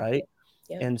 Yeah. right?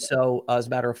 Yeah. And so, as a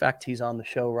matter of fact, he's on the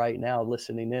show right now,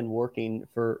 listening in, working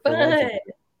for Fun. Lincoln.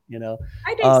 You know,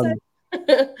 Hi, big son. um,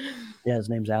 yeah, his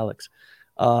name's Alex.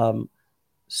 Um,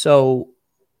 so,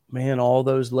 man, all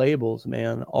those labels,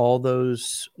 man, all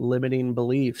those limiting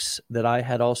beliefs that I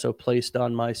had also placed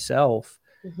on myself,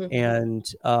 Mhm.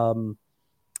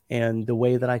 and the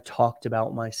way that I talked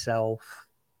about myself,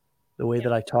 the way Yeah.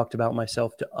 that I talked about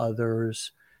myself to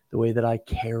others, the way that I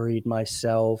carried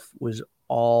myself was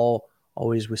all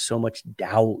always with so much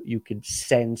doubt. You could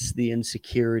sense the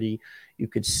insecurity. You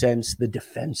could sense the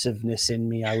defensiveness in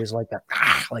me. I was like a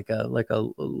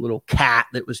little cat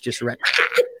that was just ready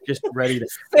to.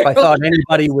 If I thought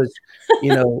anybody was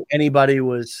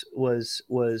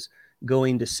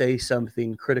going to say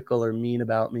something critical or mean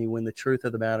about me, when the truth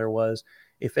of the matter was,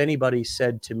 if anybody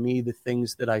said to me the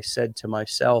things that I said to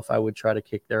myself, I would try to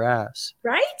kick their ass.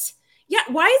 Right? Yeah.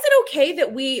 Why is it okay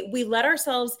that we let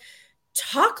ourselves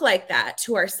talk like that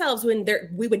to ourselves when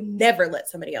we would never let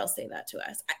somebody else say that to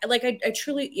us? I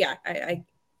truly, yeah, I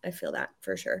feel that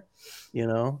for sure.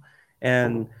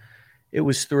 And it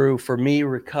was through, for me,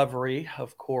 recovery,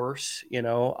 of course.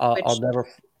 I'll Which, never.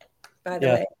 by the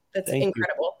Yeah, way, that's thank you.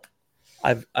 incredible.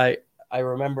 I've I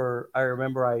remember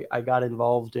I got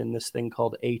involved in this thing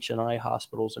called H&I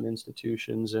hospitals and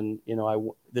institutions, and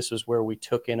this was where we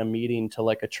took in a meeting to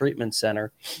like a treatment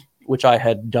center, which I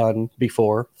had done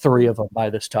before, 3 of them by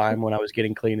this time when I was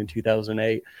getting clean in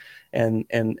 2008, and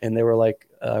they were like,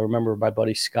 I remember my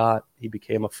buddy Scott, he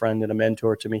became a friend and a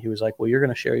mentor to me. He was like, "Well, you're going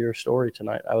to share your story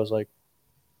tonight." I was like,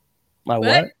 "My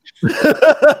What?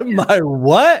 what?" My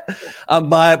what?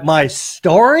 My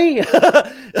story?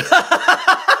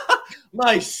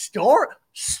 My story?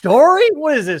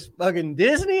 What is this? Fucking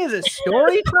Disney? Is it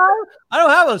story time? I don't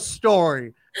have a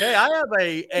story. Okay, I have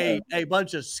a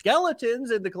bunch of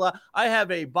skeletons in the closet. I have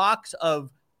a box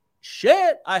of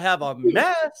shit. I have a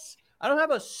mess. I don't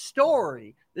have a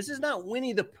story. This is not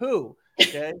Winnie the Pooh.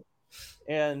 Okay.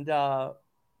 And son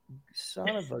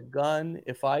of a gun,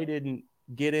 if I didn't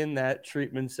get in that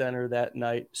treatment center that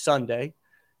night, Sunday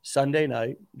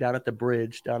night, down at the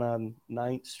bridge, down on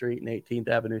 9th Street and 18th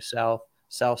Avenue South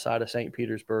side of St.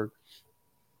 Petersburg.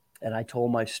 And I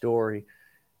told my story.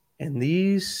 And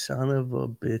these son of a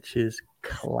bitches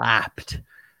clapped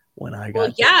when I Well,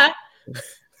 got done. yeah.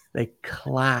 They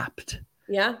clapped.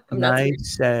 Yeah. And I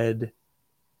said,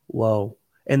 whoa.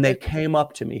 And they came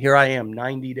up to me. Here I am,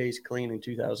 90 days clean in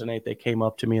 2008. They came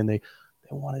up to me and they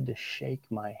wanted to shake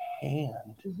my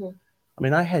hand. Mm-hmm. I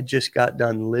mean, I had just got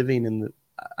done living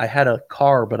I had a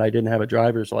car, but I didn't have a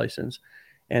driver's license.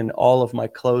 and all of my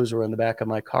clothes were in the back of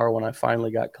my car. When I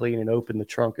finally got clean and opened the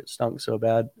trunk, it stunk so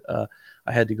bad.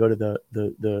 I had to go to the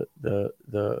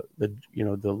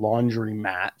laundry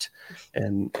mat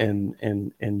and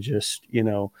just,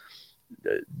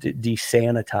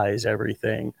 desanitize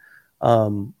everything.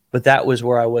 But that was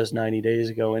where I was 90 days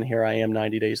ago. And here I am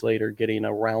 90 days later getting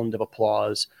a round of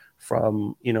applause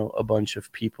from, a bunch of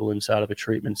people inside of a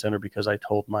treatment center because I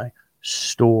told my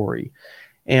story.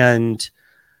 And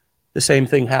the same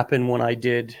thing happened when I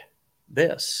did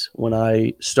this, when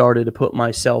I started to put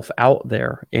myself out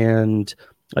there and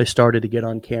I started to get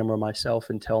on camera myself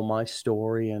and tell my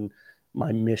story and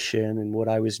my mission and what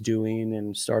I was doing,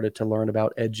 and started to learn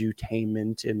about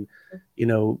edutainment and,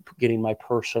 getting my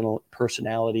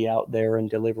personality out there and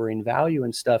delivering value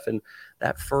and stuff. And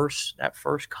that first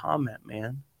comment,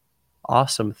 man,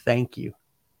 awesome. Thank you.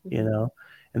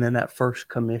 And then that first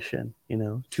commission,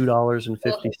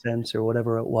 $2.50 or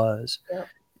whatever it was. Yeah.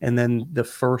 And then the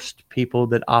first people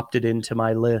that opted into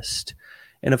my list.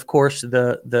 And of course,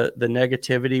 the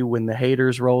negativity when the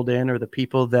haters rolled in, or the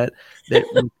people that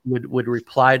would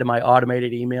reply to my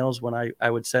automated emails when I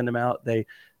would send them out, they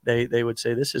would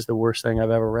say, "This is the worst thing I've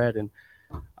ever read," and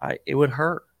it would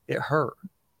hurt. It hurt.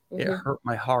 It hurt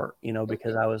my heart,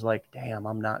 because I was like, "Damn,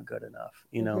 I'm not good enough."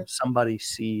 Somebody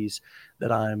sees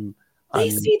that they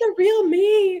see the real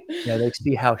me. Yeah, they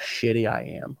see how shitty I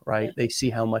am, right? Yeah. They see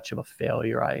how much of a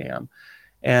failure I am,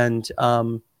 and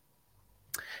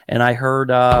I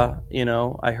heard,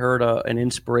 an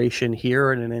inspiration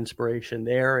here and an inspiration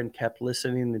there, and kept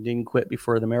listening and didn't quit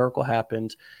before the miracle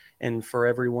happened. And for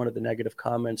every one of the negative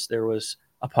comments, there was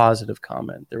a positive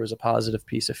comment. There was a positive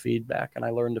piece of feedback, and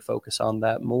I learned to focus on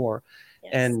that more.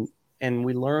 Yes. And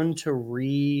we learn to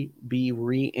be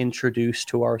reintroduced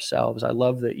to ourselves. I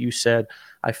love that you said,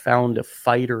 I found a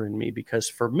fighter in me, because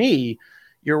for me,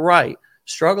 you're right.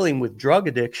 Struggling with drug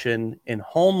addiction and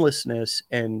homelessness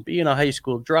and being a high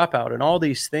school dropout and all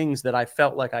these things that I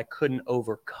felt like I couldn't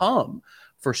overcome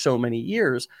for so many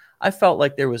years, I felt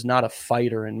like there was not a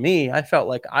fighter in me. I felt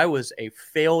like I was a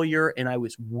failure and I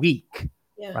was weak,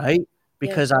 right?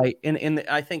 Because I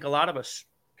think a lot of us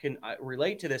can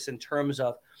relate to this in terms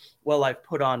of, well, I've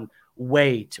put on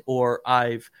weight, or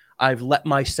I've let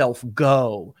myself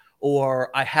go, or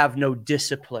I have no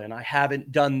discipline. I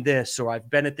haven't done this, or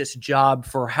I've been at this job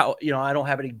for I don't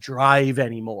have any drive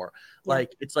anymore. Yeah.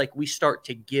 Like, it's like we start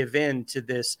to give in to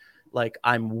this, like,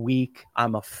 I'm weak,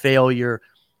 I'm a failure.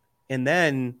 And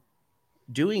then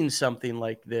doing something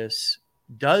like this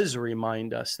does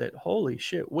remind us that, holy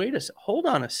shit, hold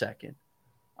on a second.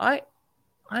 I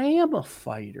am a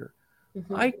fighter.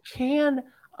 Mm-hmm.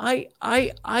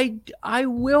 I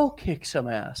will kick some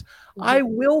ass. Mm-hmm. I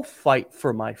will fight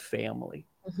for my family.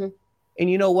 Mm-hmm. And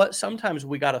you know what? Sometimes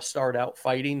we got to start out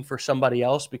fighting for somebody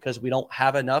else because we don't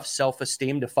have enough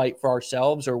self-esteem to fight for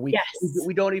ourselves, or we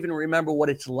don't even remember what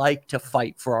it's like to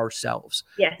fight for ourselves.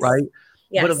 Yes. Right?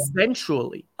 Yes. But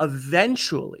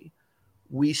eventually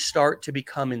we start to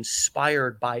become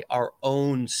inspired by our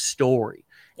own story.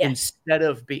 Yes. Instead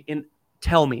of being,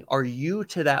 tell me, are you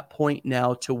to that point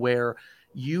now to where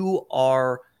you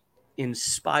are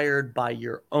inspired by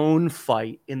your own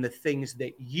fight in the things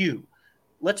that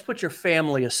let's put your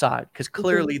family aside, because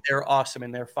clearly they're awesome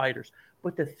and they're fighters,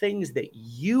 but the things that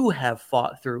you have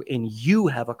fought through and you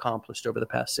have accomplished over the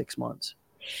past 6 months?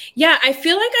 Yeah, I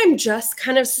feel like I'm just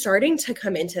kind of starting to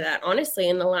come into that, honestly,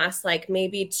 in the last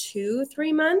maybe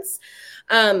 2-3 months.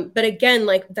 But again,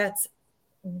 that's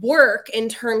work in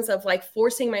terms of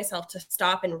forcing myself to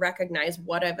stop and recognize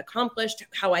what I've accomplished,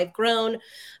 how I've grown.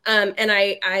 And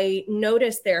I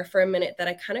noticed there for a minute that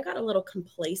I kind of got a little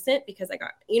complacent because I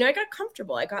got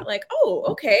comfortable. I got oh,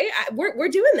 okay, we're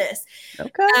doing this.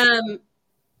 Okay.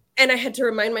 And I had to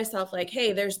remind myself,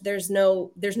 hey, there's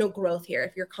no growth here.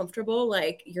 If you're comfortable,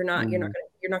 you're not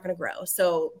gonna grow.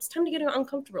 So it's time to get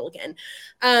uncomfortable again.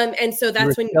 And so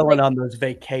that's when you're on those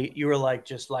you were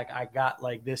I got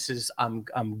this is I'm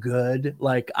good.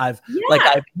 I've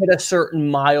hit a certain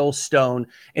milestone,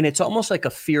 and it's almost like a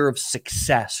fear of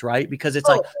success, right? Because it's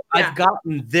I've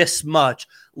gotten this much.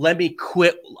 Let me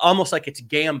quit. Almost like it's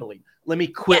gambling. Let me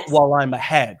quit while I'm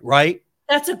ahead, right?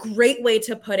 That's a great way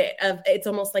to put it. It's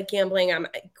almost like gambling.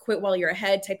 Quit while you're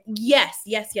ahead type. Yes.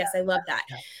 I love that.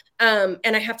 Yeah.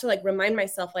 And I have to remind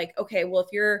myself, okay, well, if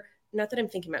you're not that I'm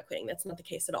thinking about quitting, that's not the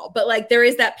case at all. But there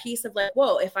is that piece of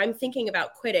whoa, if I'm thinking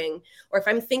about quitting, or if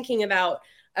I'm thinking about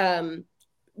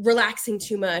relaxing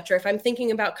too much, or if I'm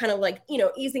thinking about kind of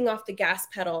easing off the gas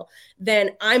pedal,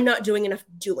 then I'm not doing enough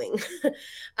doing.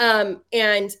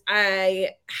 And I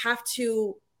have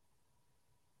to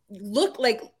look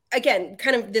again,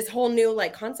 kind of this whole new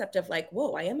like concept of like,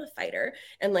 whoa, I am a fighter.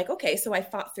 And like, okay, so I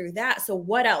fought through that. So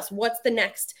what else? What's the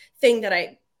next thing that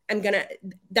I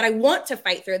want to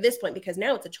fight through at this point? Because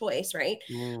now it's a choice, right?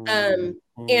 Mm,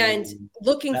 And mm.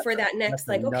 looking That's for that that's next,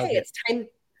 a like, okay, nugget. it's time.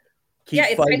 Yeah,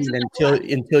 Keep it's time fighting to level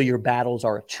up. until your battles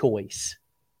are a choice.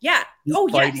 Yeah. Keep Oh,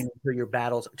 yes. fighting until your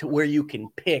battles to where you can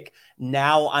pick.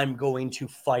 Now I'm going to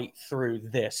fight through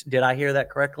this. Did I hear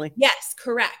that correctly? Yes,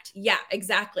 correct. Yeah,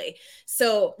 exactly.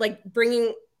 So like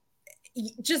bringing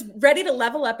just ready to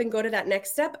level up and go to that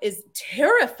next step is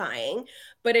terrifying,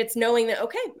 but it's knowing that,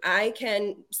 okay, I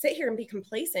can sit here and be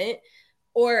complacent,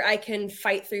 or I can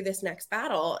fight through this next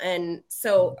battle. And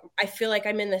so I feel like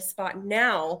I'm in this spot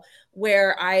now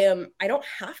where I don't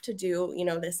have to do,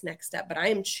 this next step, but I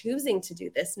am choosing to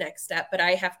do this next step. But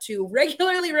I have to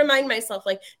regularly remind myself,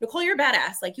 like, Nicole, you're a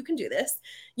badass. Like, you can do this.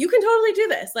 You can totally do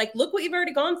this. Like, look what you've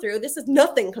already gone through. This is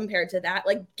nothing compared to that.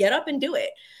 Like, get up and do it.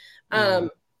 Mm.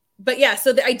 But yeah,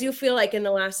 so I do feel like in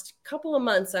the last couple of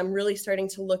months, I'm really starting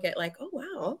to look at like, oh,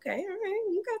 wow, okay, all right,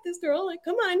 you got this, girl. Like,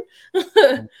 come on.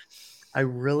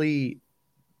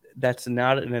 That's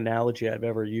not an analogy I've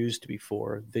ever used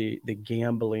before, the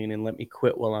gambling and let me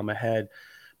quit while I'm ahead.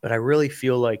 But I really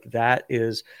feel like that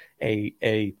is I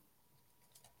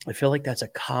feel like that's a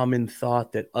common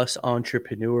thought that us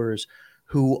entrepreneurs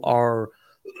who are,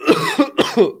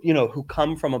 who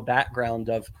come from a background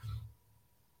of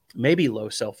maybe low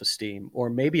self-esteem or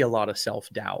maybe a lot of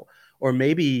self-doubt or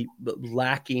maybe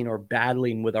lacking or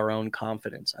battling with our own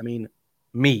confidence. I mean,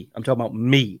 I'm talking about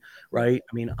me, right?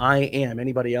 I mean, I am.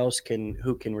 Anybody else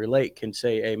who can relate can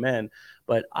say amen.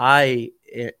 But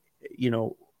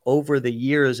over the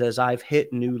years, as I've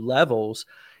hit new levels,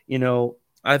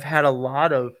 I've had a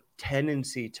lot of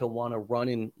tendency to want to run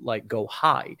and like go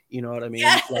hide. You know what I mean?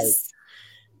 Like, Yes.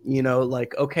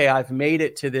 Okay, I've made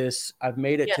it Yeah. to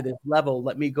this level.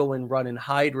 Let me go and run and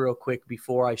hide real quick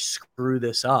before I screw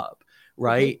this up. Mhm.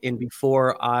 Right. And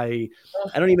before Ugh. I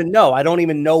don't even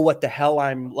know what the hell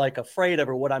I'm like afraid of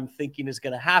or what I'm thinking is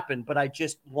going to happen. But I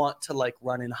just want to like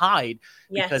run and hide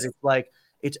because Yes. it's like,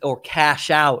 or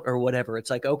cash out or whatever. It's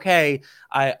like, okay,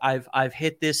 I've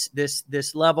hit this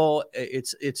level.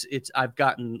 I've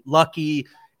gotten lucky.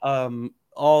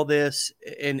 All this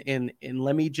and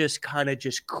let me just kind of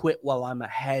just quit while I'm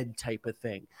ahead type of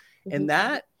thing. And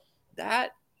Mhm.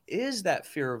 that is that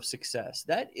fear of success.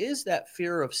 That is that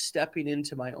fear of stepping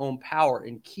into my own power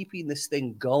and keeping this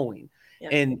thing going Yeah.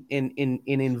 and in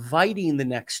inviting the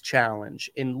next challenge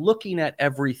and looking at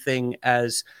everything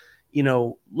as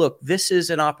look, this is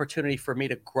an opportunity for me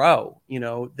to grow.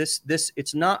 This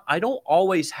it's not, I don't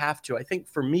always have to. I think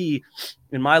for me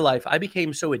in my life, I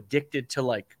became so addicted to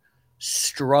like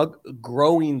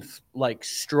struggling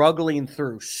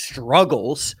through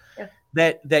struggles Yeah.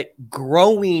 that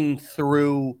growing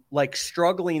through like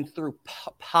struggling through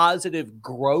positive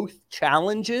growth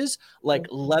challenges like Mhm.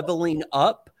 leveling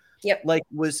up Yep. like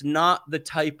was not the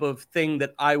type of thing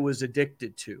that I was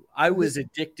addicted to. I Mhm. was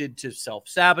addicted to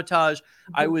self-sabotage.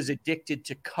 I Mhm. was addicted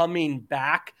to coming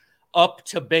back up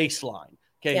to baseline.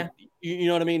 Yeah. Okay, you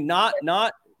know what I mean?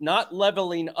 Not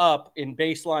leveling up in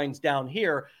baselines down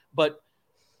here, but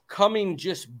coming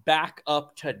just back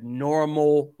up to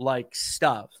normal like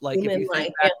stuff. Like if Human you think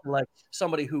life. Yeah. back to like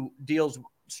somebody who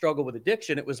struggle with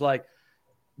addiction, it was like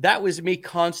that was me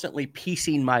constantly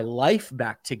piecing my life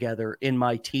back together in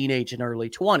my teenage and early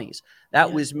 20s. That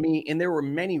Yeah. was me. And there were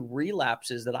many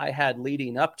relapses that I had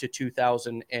leading up to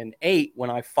 2008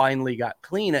 when I finally got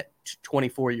clean at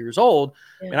 24 years old.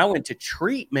 Yeah. And I went to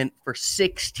treatment for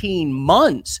 16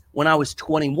 months when I was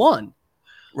 21,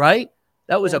 right?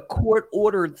 That was Yeah. a court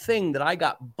ordered thing that I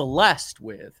got blessed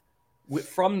with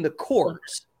from the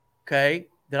courts. Okay.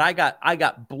 That I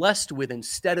got blessed with.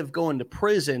 Instead of going to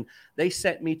prison, they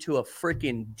sent me to a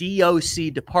freaking DOC,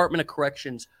 Department of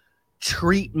Corrections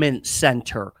treatment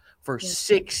center for Yeah.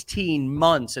 16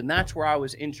 months. And that's where I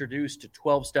was introduced to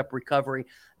 12-step recovery.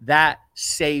 That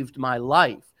saved my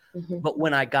life. Mhm. But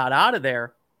when I got out of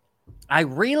there, I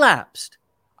relapsed.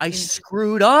 I Mhm.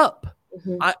 screwed up.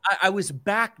 Mhm. I was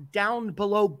back down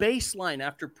below baseline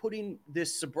after putting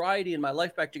this sobriety and my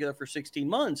life back together for 16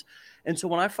 months. And so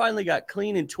when I finally got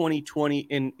clean in 2020,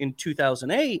 in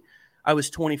 2008, I was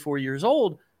 24 years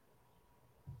old.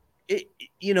 It,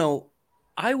 you know,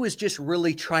 I was just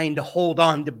really trying to hold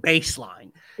on to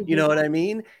baseline. You Mhm. know what I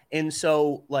mean? And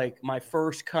so like my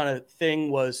first kind of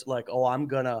thing was like, oh, I'm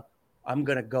gonna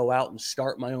go out and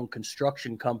start my own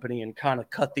construction company and kind of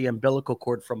cut the umbilical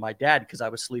cord from my dad because I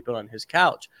was sleeping on his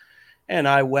couch. And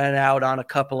I went out on a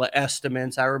couple of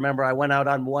estimates. I remember I went out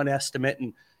on one estimate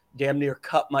and damn near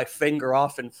cut my finger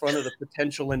off in front of the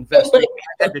potential Oh investor. my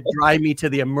I had to drive me to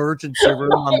the emergency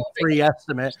room on the free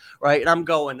estimate, right? And I'm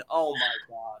going, oh my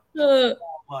God, God.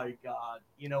 oh my God,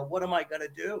 you know, what am I going to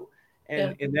do?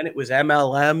 Yeah. And then it was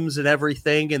MLMs and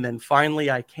everything. And then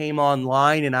finally I came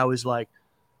online and I was like,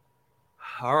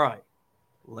 all right,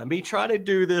 let me try to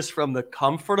do this from the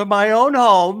comfort of my own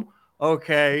home.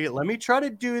 Okay, let me try to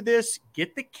do this,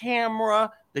 get the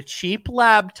camera, the cheap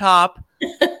laptop.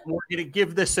 We're going to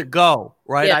give this a go,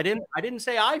 right? Yeah. I didn't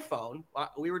say iPhone.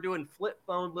 We were doing flip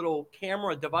phone little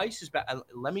camera devices, but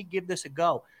let me give this a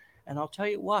go. And I'll tell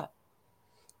you what,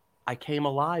 I came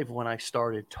alive when I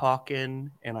started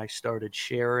talking and I started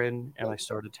sharing and I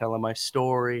started telling my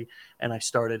story and I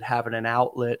started having an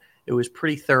outlet. It was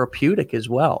pretty therapeutic as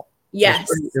well. Yes.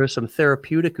 There was some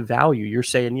therapeutic value. You're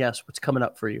saying, yes, what's coming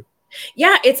up for you?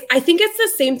 Yeah, I think it's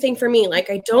the same thing for me. Like,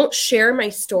 I don't share my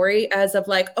story as of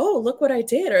like, oh, look what I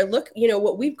did, or look, you know,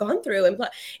 what we've gone through. And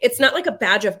it's not like a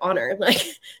badge of honor. Like,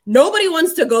 nobody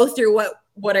wants to go through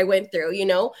what I went through, you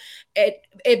know?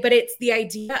 But it's the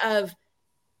idea of,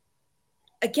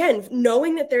 again,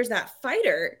 knowing that there's that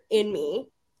fighter in me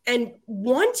and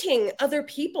wanting other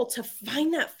people to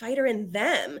find that fighter in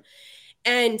them.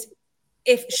 And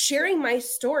if sharing my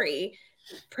story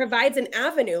provides an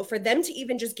avenue for them to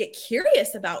even just get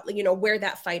curious about, you know, where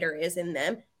that fighter is in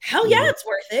them, hell yeah, it's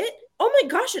worth it. Oh my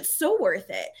gosh, it's so worth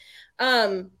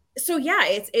it. So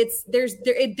yeah,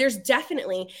 there's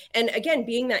definitely, and again,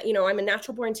 being that, you know, I'm a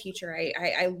natural born teacher,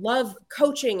 I love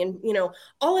coaching and, you know,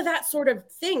 all of that sort of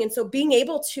thing. And so being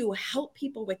able to help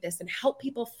people with this and help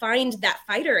people find that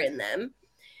fighter in them,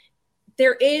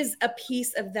 there is a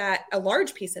piece of that, a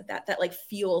large piece of that like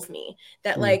fuels me,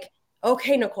 that like,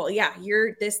 okay, Nicole, yeah,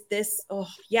 you're this. Oh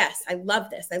yes, I love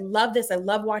this. I love this. I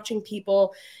love watching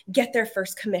people get their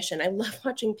first commission. I love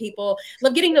watching people,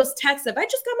 love getting those texts of, I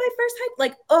just got my first hike.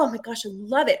 Like, oh my gosh, I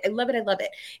love it. I love it. I love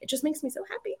it. It just makes me so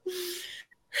happy.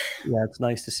 Yeah, it's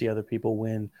nice to see other people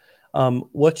win.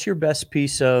 What's your best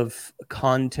piece of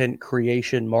content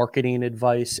creation, marketing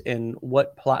advice, and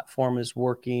what platform is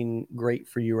working great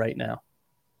for you right now?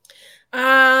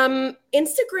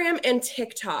 Instagram and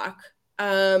TikTok.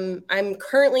 I'm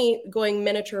currently going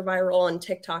miniature viral on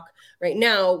TikTok right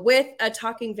now with a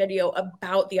talking video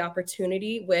about the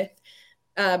opportunity with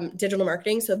digital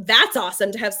marketing. So that's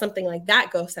awesome to have something like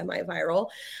that go semi-viral.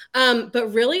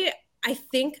 But really, I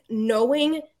think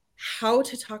knowing how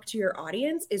to talk to your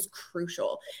audience is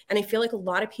crucial. And I feel like a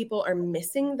lot of people are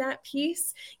missing that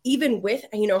piece, even with,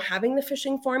 you know, having the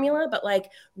fishing formula, but like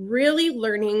really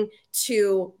learning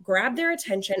to grab their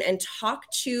attention and talk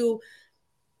to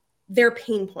their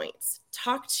pain points,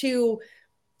 talk to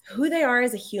who they are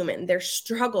as a human, their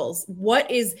struggles,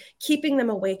 what is keeping them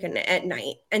awake at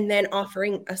night, and then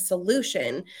offering a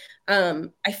solution.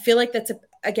 I feel like that's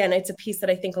again, it's a piece that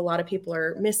I think a lot of people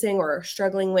are missing or are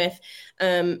struggling with.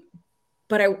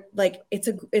 But I like,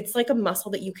 it's like a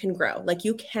muscle that you can grow. Like,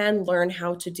 you can learn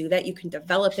how to do that. You can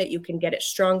develop it. You can get it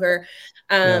stronger.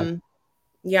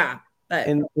 Yeah. But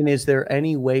And is there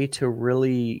any way to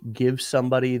really give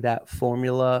somebody that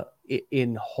formula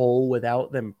in whole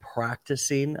without them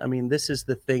practicing? I mean, this is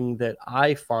the thing that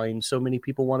I find so many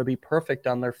people want to be perfect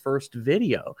on their first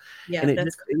video. yeah, And it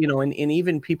that's just, you know, and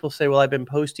even people say, well, I've been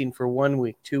posting for 1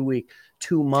 week, 2 week,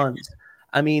 2 months.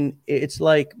 I mean, it's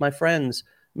like, my friends,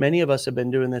 many of us have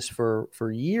been doing this for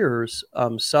years,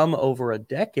 some over a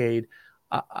decade.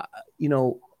 You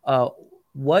know,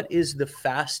 what is the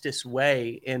fastest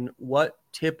way, and what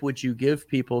tip would you give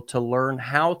people to learn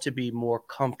how to be more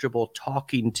comfortable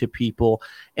talking to people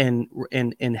and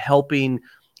helping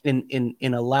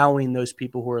in allowing those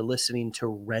people who are listening to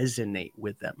resonate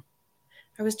with them?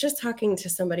 I was just talking to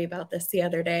somebody about this the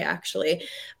other day, actually.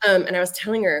 And I was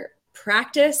telling her,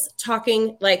 practice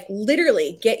talking, like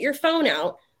literally get your phone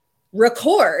out,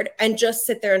 record, and just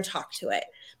sit there and talk to it.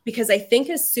 Because I think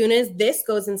as soon as this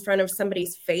goes in front of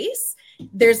somebody's face,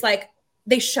 there's like,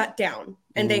 they shut down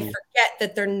and they forget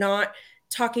that they're not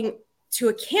talking to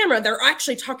a camera. They're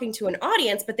actually talking to an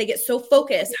audience, but they get so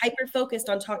focused, hyper focused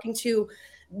on talking to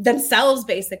themselves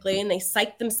basically, and they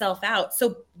psych themselves out.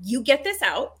 So you get this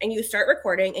out and you start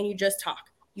recording and you just talk.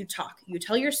 You talk, you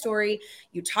tell your story,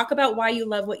 you talk about why you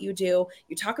love what you do,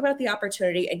 you talk about the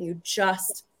opportunity, and you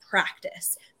just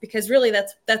practice, because really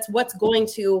that's what's going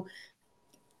to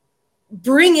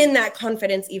bring in that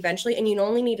confidence eventually. And you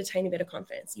only need a tiny bit of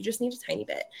confidence. You just need a tiny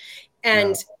bit.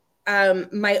 And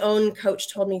my own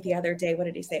coach told me the other day, what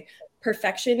did he say?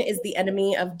 Perfection is the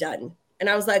enemy of done. And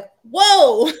I was like,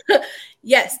 whoa,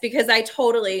 yes, because I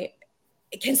totally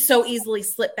can so easily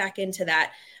slip back into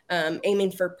that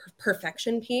aiming for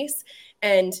perfection piece.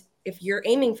 And if you're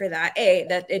aiming for that,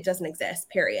 that it doesn't exist,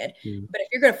 period. Mm. But if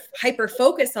you're going to hyper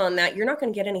focus on that, you're not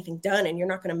going to get anything done and you're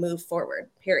not going to move forward,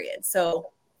 period.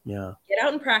 So Yeah. get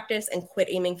out and practice and quit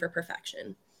aiming for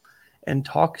perfection. And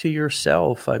talk to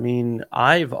yourself. I mean,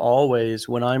 I've always,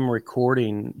 when I'm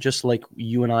recording, just like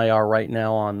you and I are right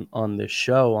now on this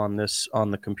show, on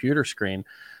the computer screen,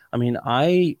 I mean,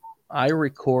 I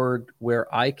record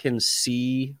where I can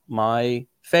see my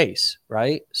face,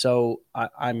 right? So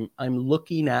I'm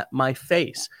looking at my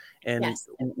face, and Yes.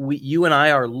 you and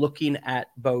I are looking at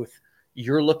both.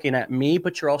 You're looking at me,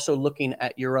 but you're also looking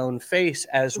at your own face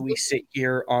as we sit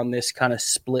here on this kind of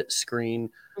split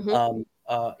screen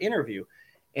interview.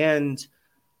 And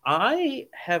I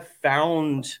have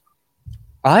found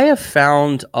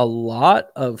a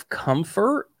lot of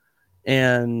comfort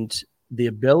and the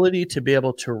ability to be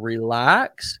able to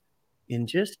relax in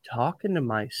just talking to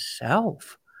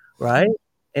myself, right?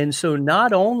 And so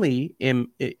not only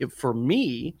for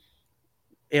me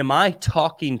am I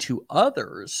talking to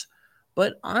others,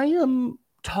 but I am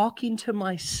talking to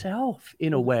myself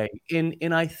in a way.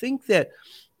 And I think that,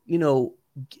 you know,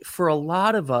 for a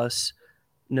lot of us,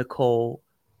 Nicole,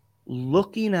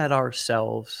 looking at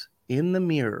ourselves in the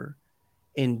mirror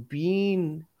and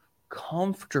being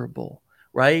comfortable,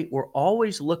 right? We're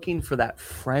always looking for that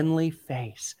friendly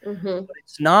face. Mm-hmm. But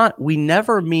it's not, we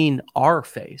never mean our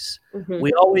face. Mm-hmm.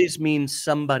 We always mean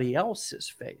somebody else's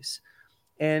face.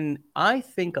 And I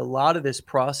think a lot of this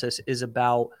process is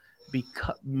about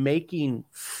making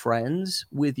friends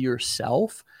with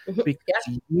yourself, Mm-hmm. because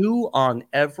Yeah. you, on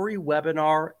every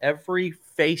webinar, every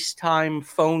FaceTime,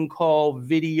 phone call,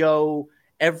 video,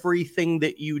 everything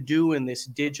that you do in this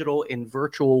digital and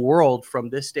virtual world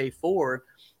from this day forward,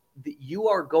 that you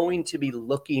are going to be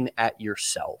looking at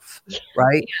yourself,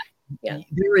 right? Yeah.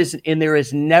 There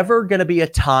is never going to be a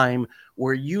time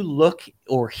where you look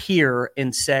or hear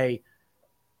and say,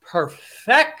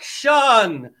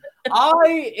 perfection.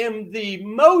 I am the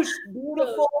most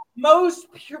beautiful, most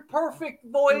pure, perfect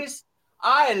voice.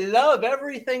 I love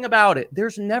everything about it.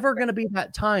 There's never going to be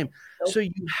that time. So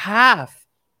you have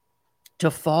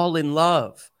to fall in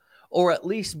love, or at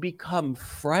least become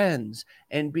friends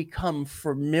and become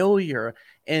familiar,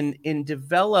 and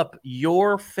develop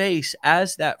your face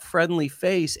as that friendly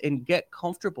face and get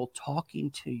comfortable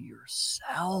talking to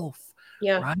yourself,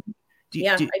 Yeah. right?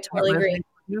 Yeah. I That totally agree. resonate with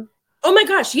you? Oh my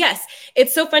gosh, yes.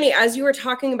 It's so funny. As you were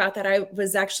talking about that, I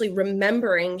was actually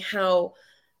remembering how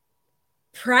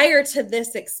prior to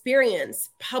this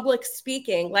experience, public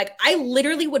speaking, like I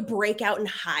literally would break out in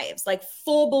hives, like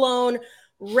full blown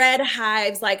red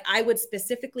hives. Like I would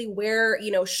specifically wear,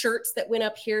 shirts that went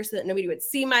up here so that nobody would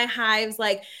see my hives.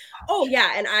 Like, oh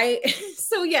yeah. And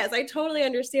so yes, I totally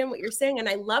understand what you're saying. And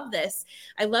I love this.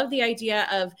 I love the idea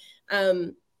of,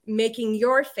 making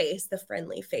your face the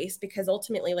friendly face, because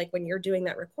ultimately, like when you're doing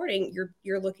that recording,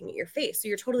 you're looking at your face. So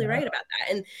you're totally right about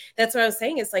that. And that's what I was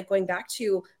saying, is like going back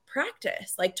to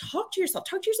practice, like talk to yourself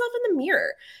in the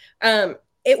mirror.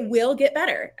 It will get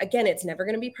better. Again, it's never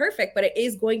going to be perfect, but it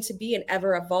is going to be an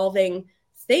ever evolving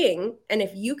thing. And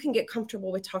if you can get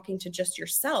comfortable with talking to just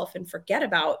yourself and forget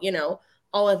about,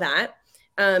 all of that,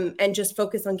 and just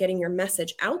focus on getting your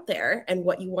message out there and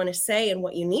what you want to say and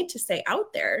what you need to say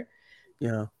out there,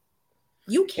 Yeah.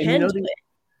 you And can do it.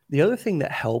 the other thing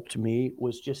that helped me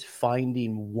was just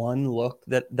finding one look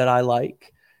that I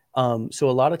like. So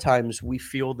a lot of times we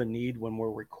feel the need when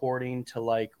we're recording to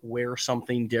like wear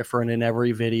something different in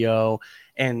every video.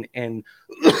 And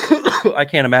I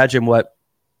can't imagine what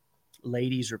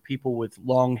ladies or people with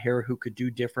long hair who could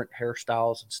do different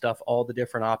hairstyles and stuff, all the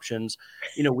different options.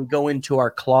 We go into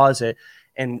our closet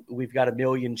and we've got a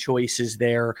million choices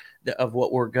there of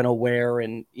what we're going to wear,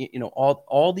 and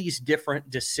all these different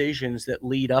decisions that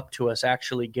lead up to us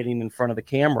actually getting in front of the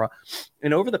camera.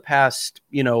 And over the past,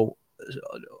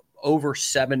 over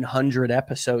 700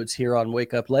 episodes here on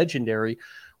Wake Up Legendary,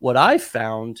 what I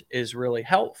found is really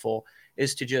helpful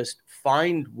is to just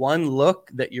find one look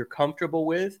that you're comfortable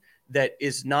with, that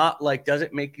is not like,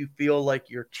 doesn't make you feel like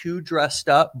you're too dressed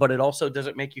up, but it also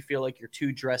doesn't make you feel like you're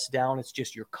too dressed down. It's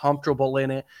just you're comfortable in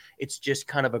it. It's just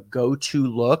kind of a go-to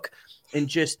look. And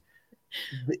just,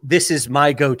 this is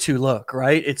my go-to look,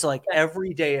 right? It's like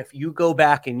every day, if you go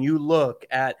back and you look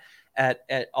at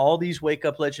all these Wake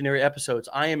Up Legendary episodes,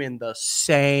 I am in the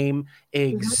same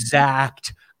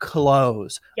exact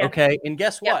clothes. Yeah. Okay. And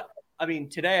guess what? I mean,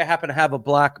 today I happen to have a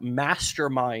black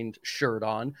Mastermind shirt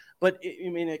on, but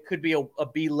it could be a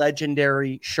Be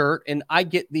Legendary shirt. And I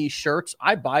get these shirts.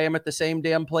 I buy them at the same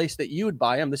damn place that you would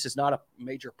buy them. This is not a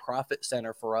major profit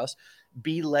center for us.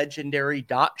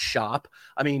 BeLegendary.shop.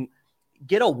 I mean,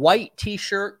 get a white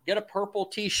t-shirt, get a purple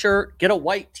t-shirt, get a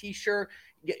white t-shirt,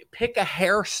 pick a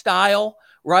hairstyle,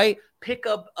 right? Pick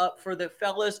up for the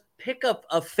fellas, pick up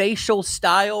a facial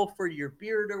style for your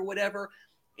beard or whatever,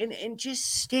 and just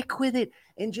stick with it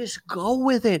and just go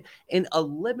with it and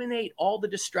eliminate all the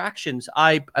distractions.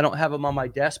 I don't have them on my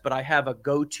desk, but I have a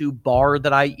go-to bar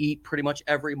that I eat pretty much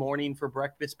every morning for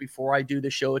breakfast before I do the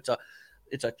show. It's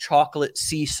a chocolate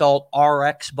sea salt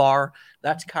RX bar.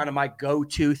 That's kind of my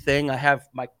go-to thing. I have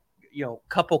my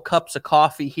couple cups of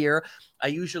coffee here.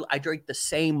 I drink the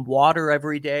same water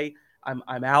every day.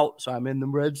 I'm out, so I'm in the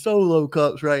red Solo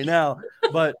cups right now.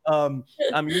 But I'm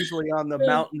usually on the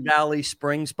Mountain Valley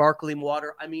Spring sparkling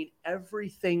water. I mean,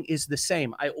 everything is the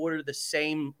same. I order the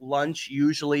same lunch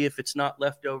usually if it's not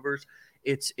leftovers.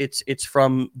 It's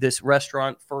from this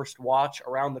restaurant, First Watch,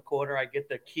 around the corner. I get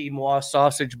the quinoa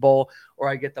sausage bowl, or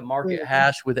I get the market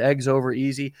hash with eggs over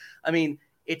easy. I mean,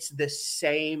 it's the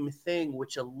same thing,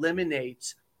 which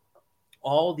eliminates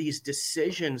all these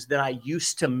decisions that I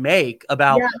used to make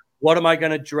about what am I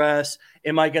going to dress?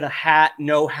 Am I going to hat?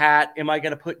 No hat? Am I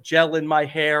going to put gel in my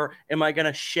hair? Am I going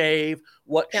to shave?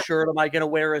 What shirt am I going to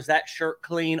wear? Is that shirt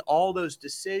clean? All those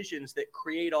decisions that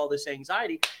create all this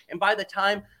anxiety. And by the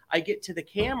time I get to the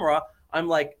camera, I'm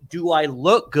like, do I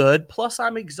look good? Plus,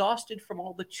 I'm exhausted from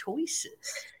all the choices.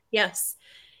 Yes.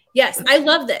 Yes, I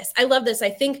love this. I love this. I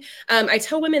think I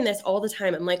tell women this all the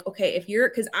time. I'm like, okay, if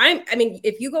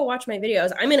you go watch my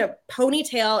videos, I'm in a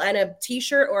ponytail and a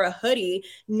t-shirt or a hoodie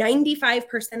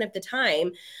 95% of the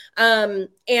time.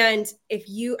 And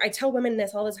I tell women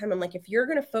this all the time. I'm like, if you're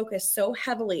going to focus so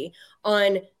heavily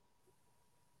on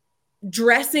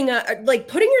dressing up, like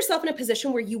putting yourself in a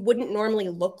position where you wouldn't normally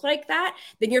look like that,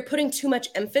 then you're putting too much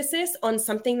emphasis on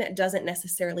something that doesn't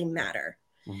necessarily matter.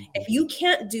 Mm-hmm. If you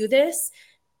can't do this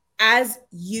as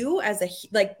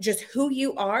just who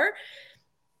you are,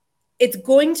 it's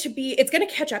going to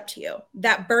catch up to you.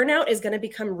 That burnout is going to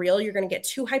become real. You're going to get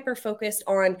too hyper focused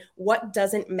on what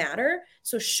doesn't matter.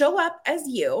 So show up as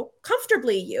you,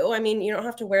 comfortably you. I mean, you don't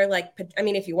have to wear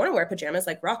if you want to wear pajamas,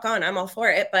 like rock on, I'm all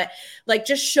for it. But like,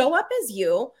 just show up as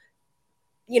you,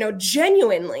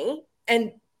 genuinely,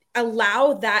 and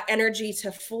allow that energy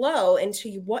to flow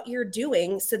into what you're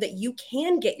doing so that you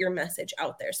can get your message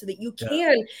out there, so that you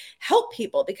can help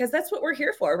people, because that's what we're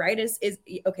here for, right? Is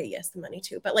okay, yes, the money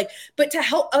too, but to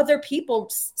help other people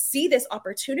see this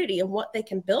opportunity and what they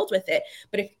can build with it.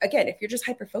 But if you're just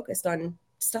hyper focused on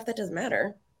stuff that doesn't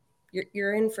matter,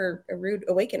 you're in for a rude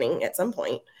awakening at some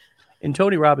point. And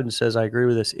Tony Robbins says, I agree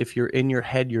with this. If you're in your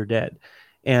head, you're dead.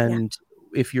 And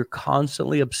if you're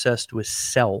constantly obsessed with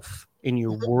self, and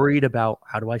you're worried about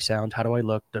how do I sound, how do I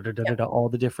look, all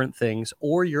the different things,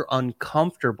 or you're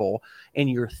uncomfortable and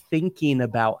you're thinking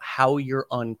about how you're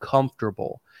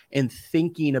uncomfortable and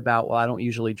thinking about, well, I don't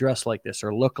usually dress like this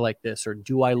or look like this, or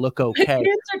do I look okay?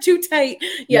 Pants are too tight.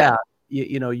 Yeah.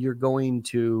 You're going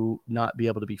to not be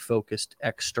able to be focused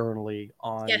externally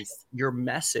on your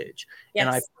message. Yes.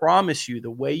 And I promise you, the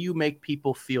way you make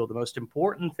people feel, the most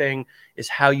important thing is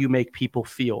how you make people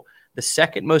feel. The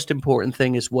second most important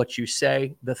thing is what you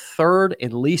say. The third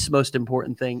and least most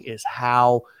important thing is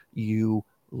how you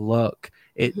look.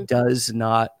 It does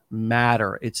not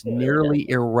matter. It's nearly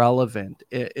irrelevant.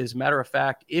 As a matter of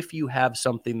fact, if you have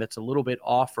something that's a little bit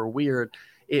off or weird,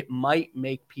 it might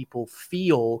make people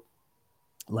feel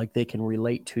like they can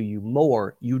relate to you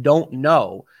more. You don't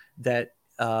know that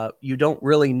you don't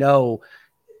really know.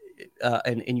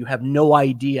 And you have no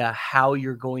idea how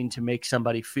you're going to make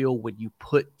somebody feel when you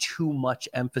put too much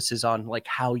emphasis on like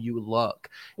how you look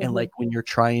and like when you're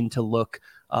trying to look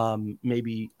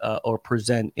maybe or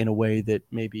present in a way that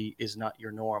maybe is not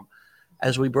your norm.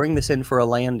 As we bring this in for a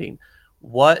landing,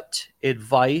 what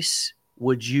advice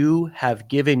would you have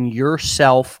given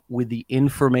yourself with the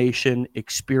information,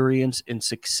 experience, and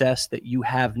success that you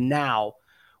have now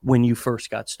when you first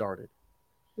got started?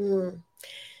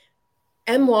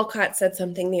 Em Walcott said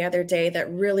something the other day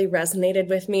that really resonated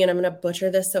with me, and I'm going to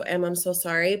butcher this, so Em, I'm so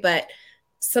sorry, but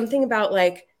something about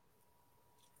like,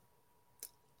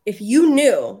 if you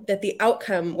knew that the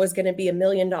outcome was going to be $1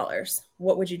 million,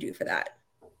 what would you do for that?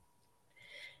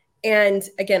 And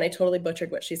again, I totally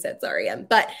butchered what she said. Sorry, Em.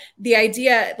 But the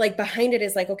idea like behind it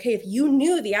is like, okay, if you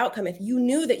knew the outcome, if you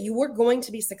knew that you were going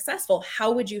to be successful,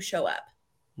 how would you show up?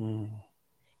 And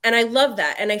I love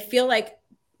that. And I feel like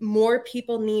more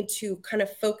people need to kind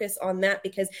of focus on that,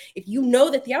 because if you know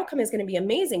that the outcome is going to be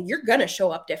amazing, you're going to show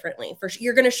up differently.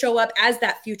 You're going to show up as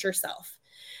that future self.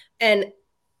 And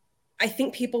I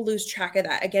think people lose track of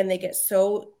that. Again, they get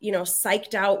so,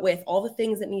 psyched out with all the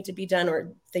things that need to be done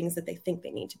or things that they think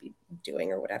they need to be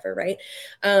doing or whatever, right?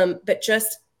 But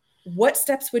just what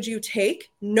steps would you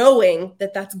take knowing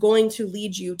that that's going to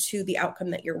lead you to the outcome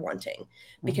that you're wanting?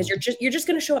 Because you're just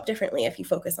going to show up differently if you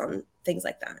focus on things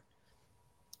like that.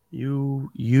 You,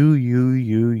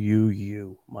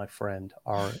 my friend,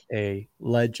 are a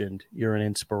legend. You're an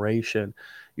inspiration.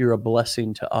 You're a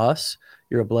blessing to us.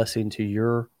 You're a blessing to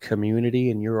your community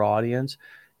and your audience.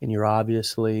 And you're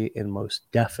obviously and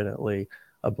most definitely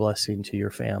a blessing to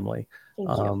your family. Thank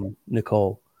you.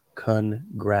 Nicole,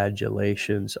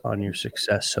 congratulations on your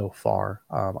success so far.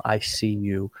 I see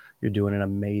you. You're doing an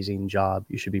amazing job.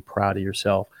 You should be proud of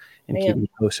yourself and I keep am. me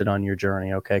posted on your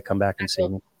journey. Okay. Come back I and see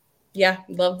will. me. Yeah,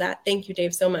 love that. Thank you,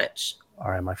 Dave, so much.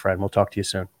 All right, my friend. We'll talk to you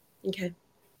soon. Okay.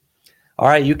 All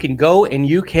right, you can go and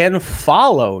you can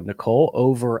follow Nicole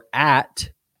over at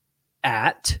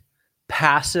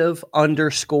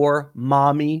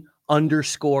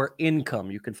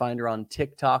passive_mommy_income. You can find her on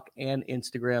TikTok and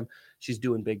Instagram. She's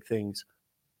doing big things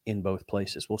in both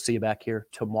places. We'll see you back here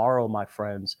tomorrow, my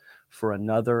friends, for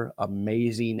another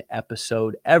amazing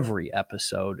episode. Every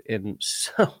episode, and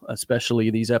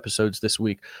especially these episodes this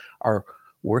week, are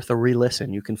worth a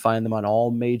re-listen. You can find them on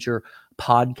all major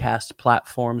podcast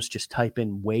platforms. Just type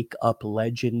in Wake Up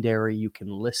Legendary. You can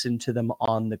listen to them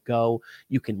on the go.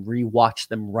 You can rewatch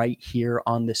them right here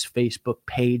on this Facebook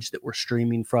page that we're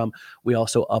streaming from. We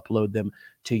also upload them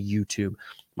to YouTube.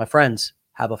 My friends,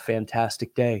 have a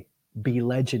fantastic day. Be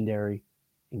legendary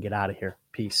and get out of here.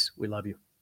 Peace. We love you.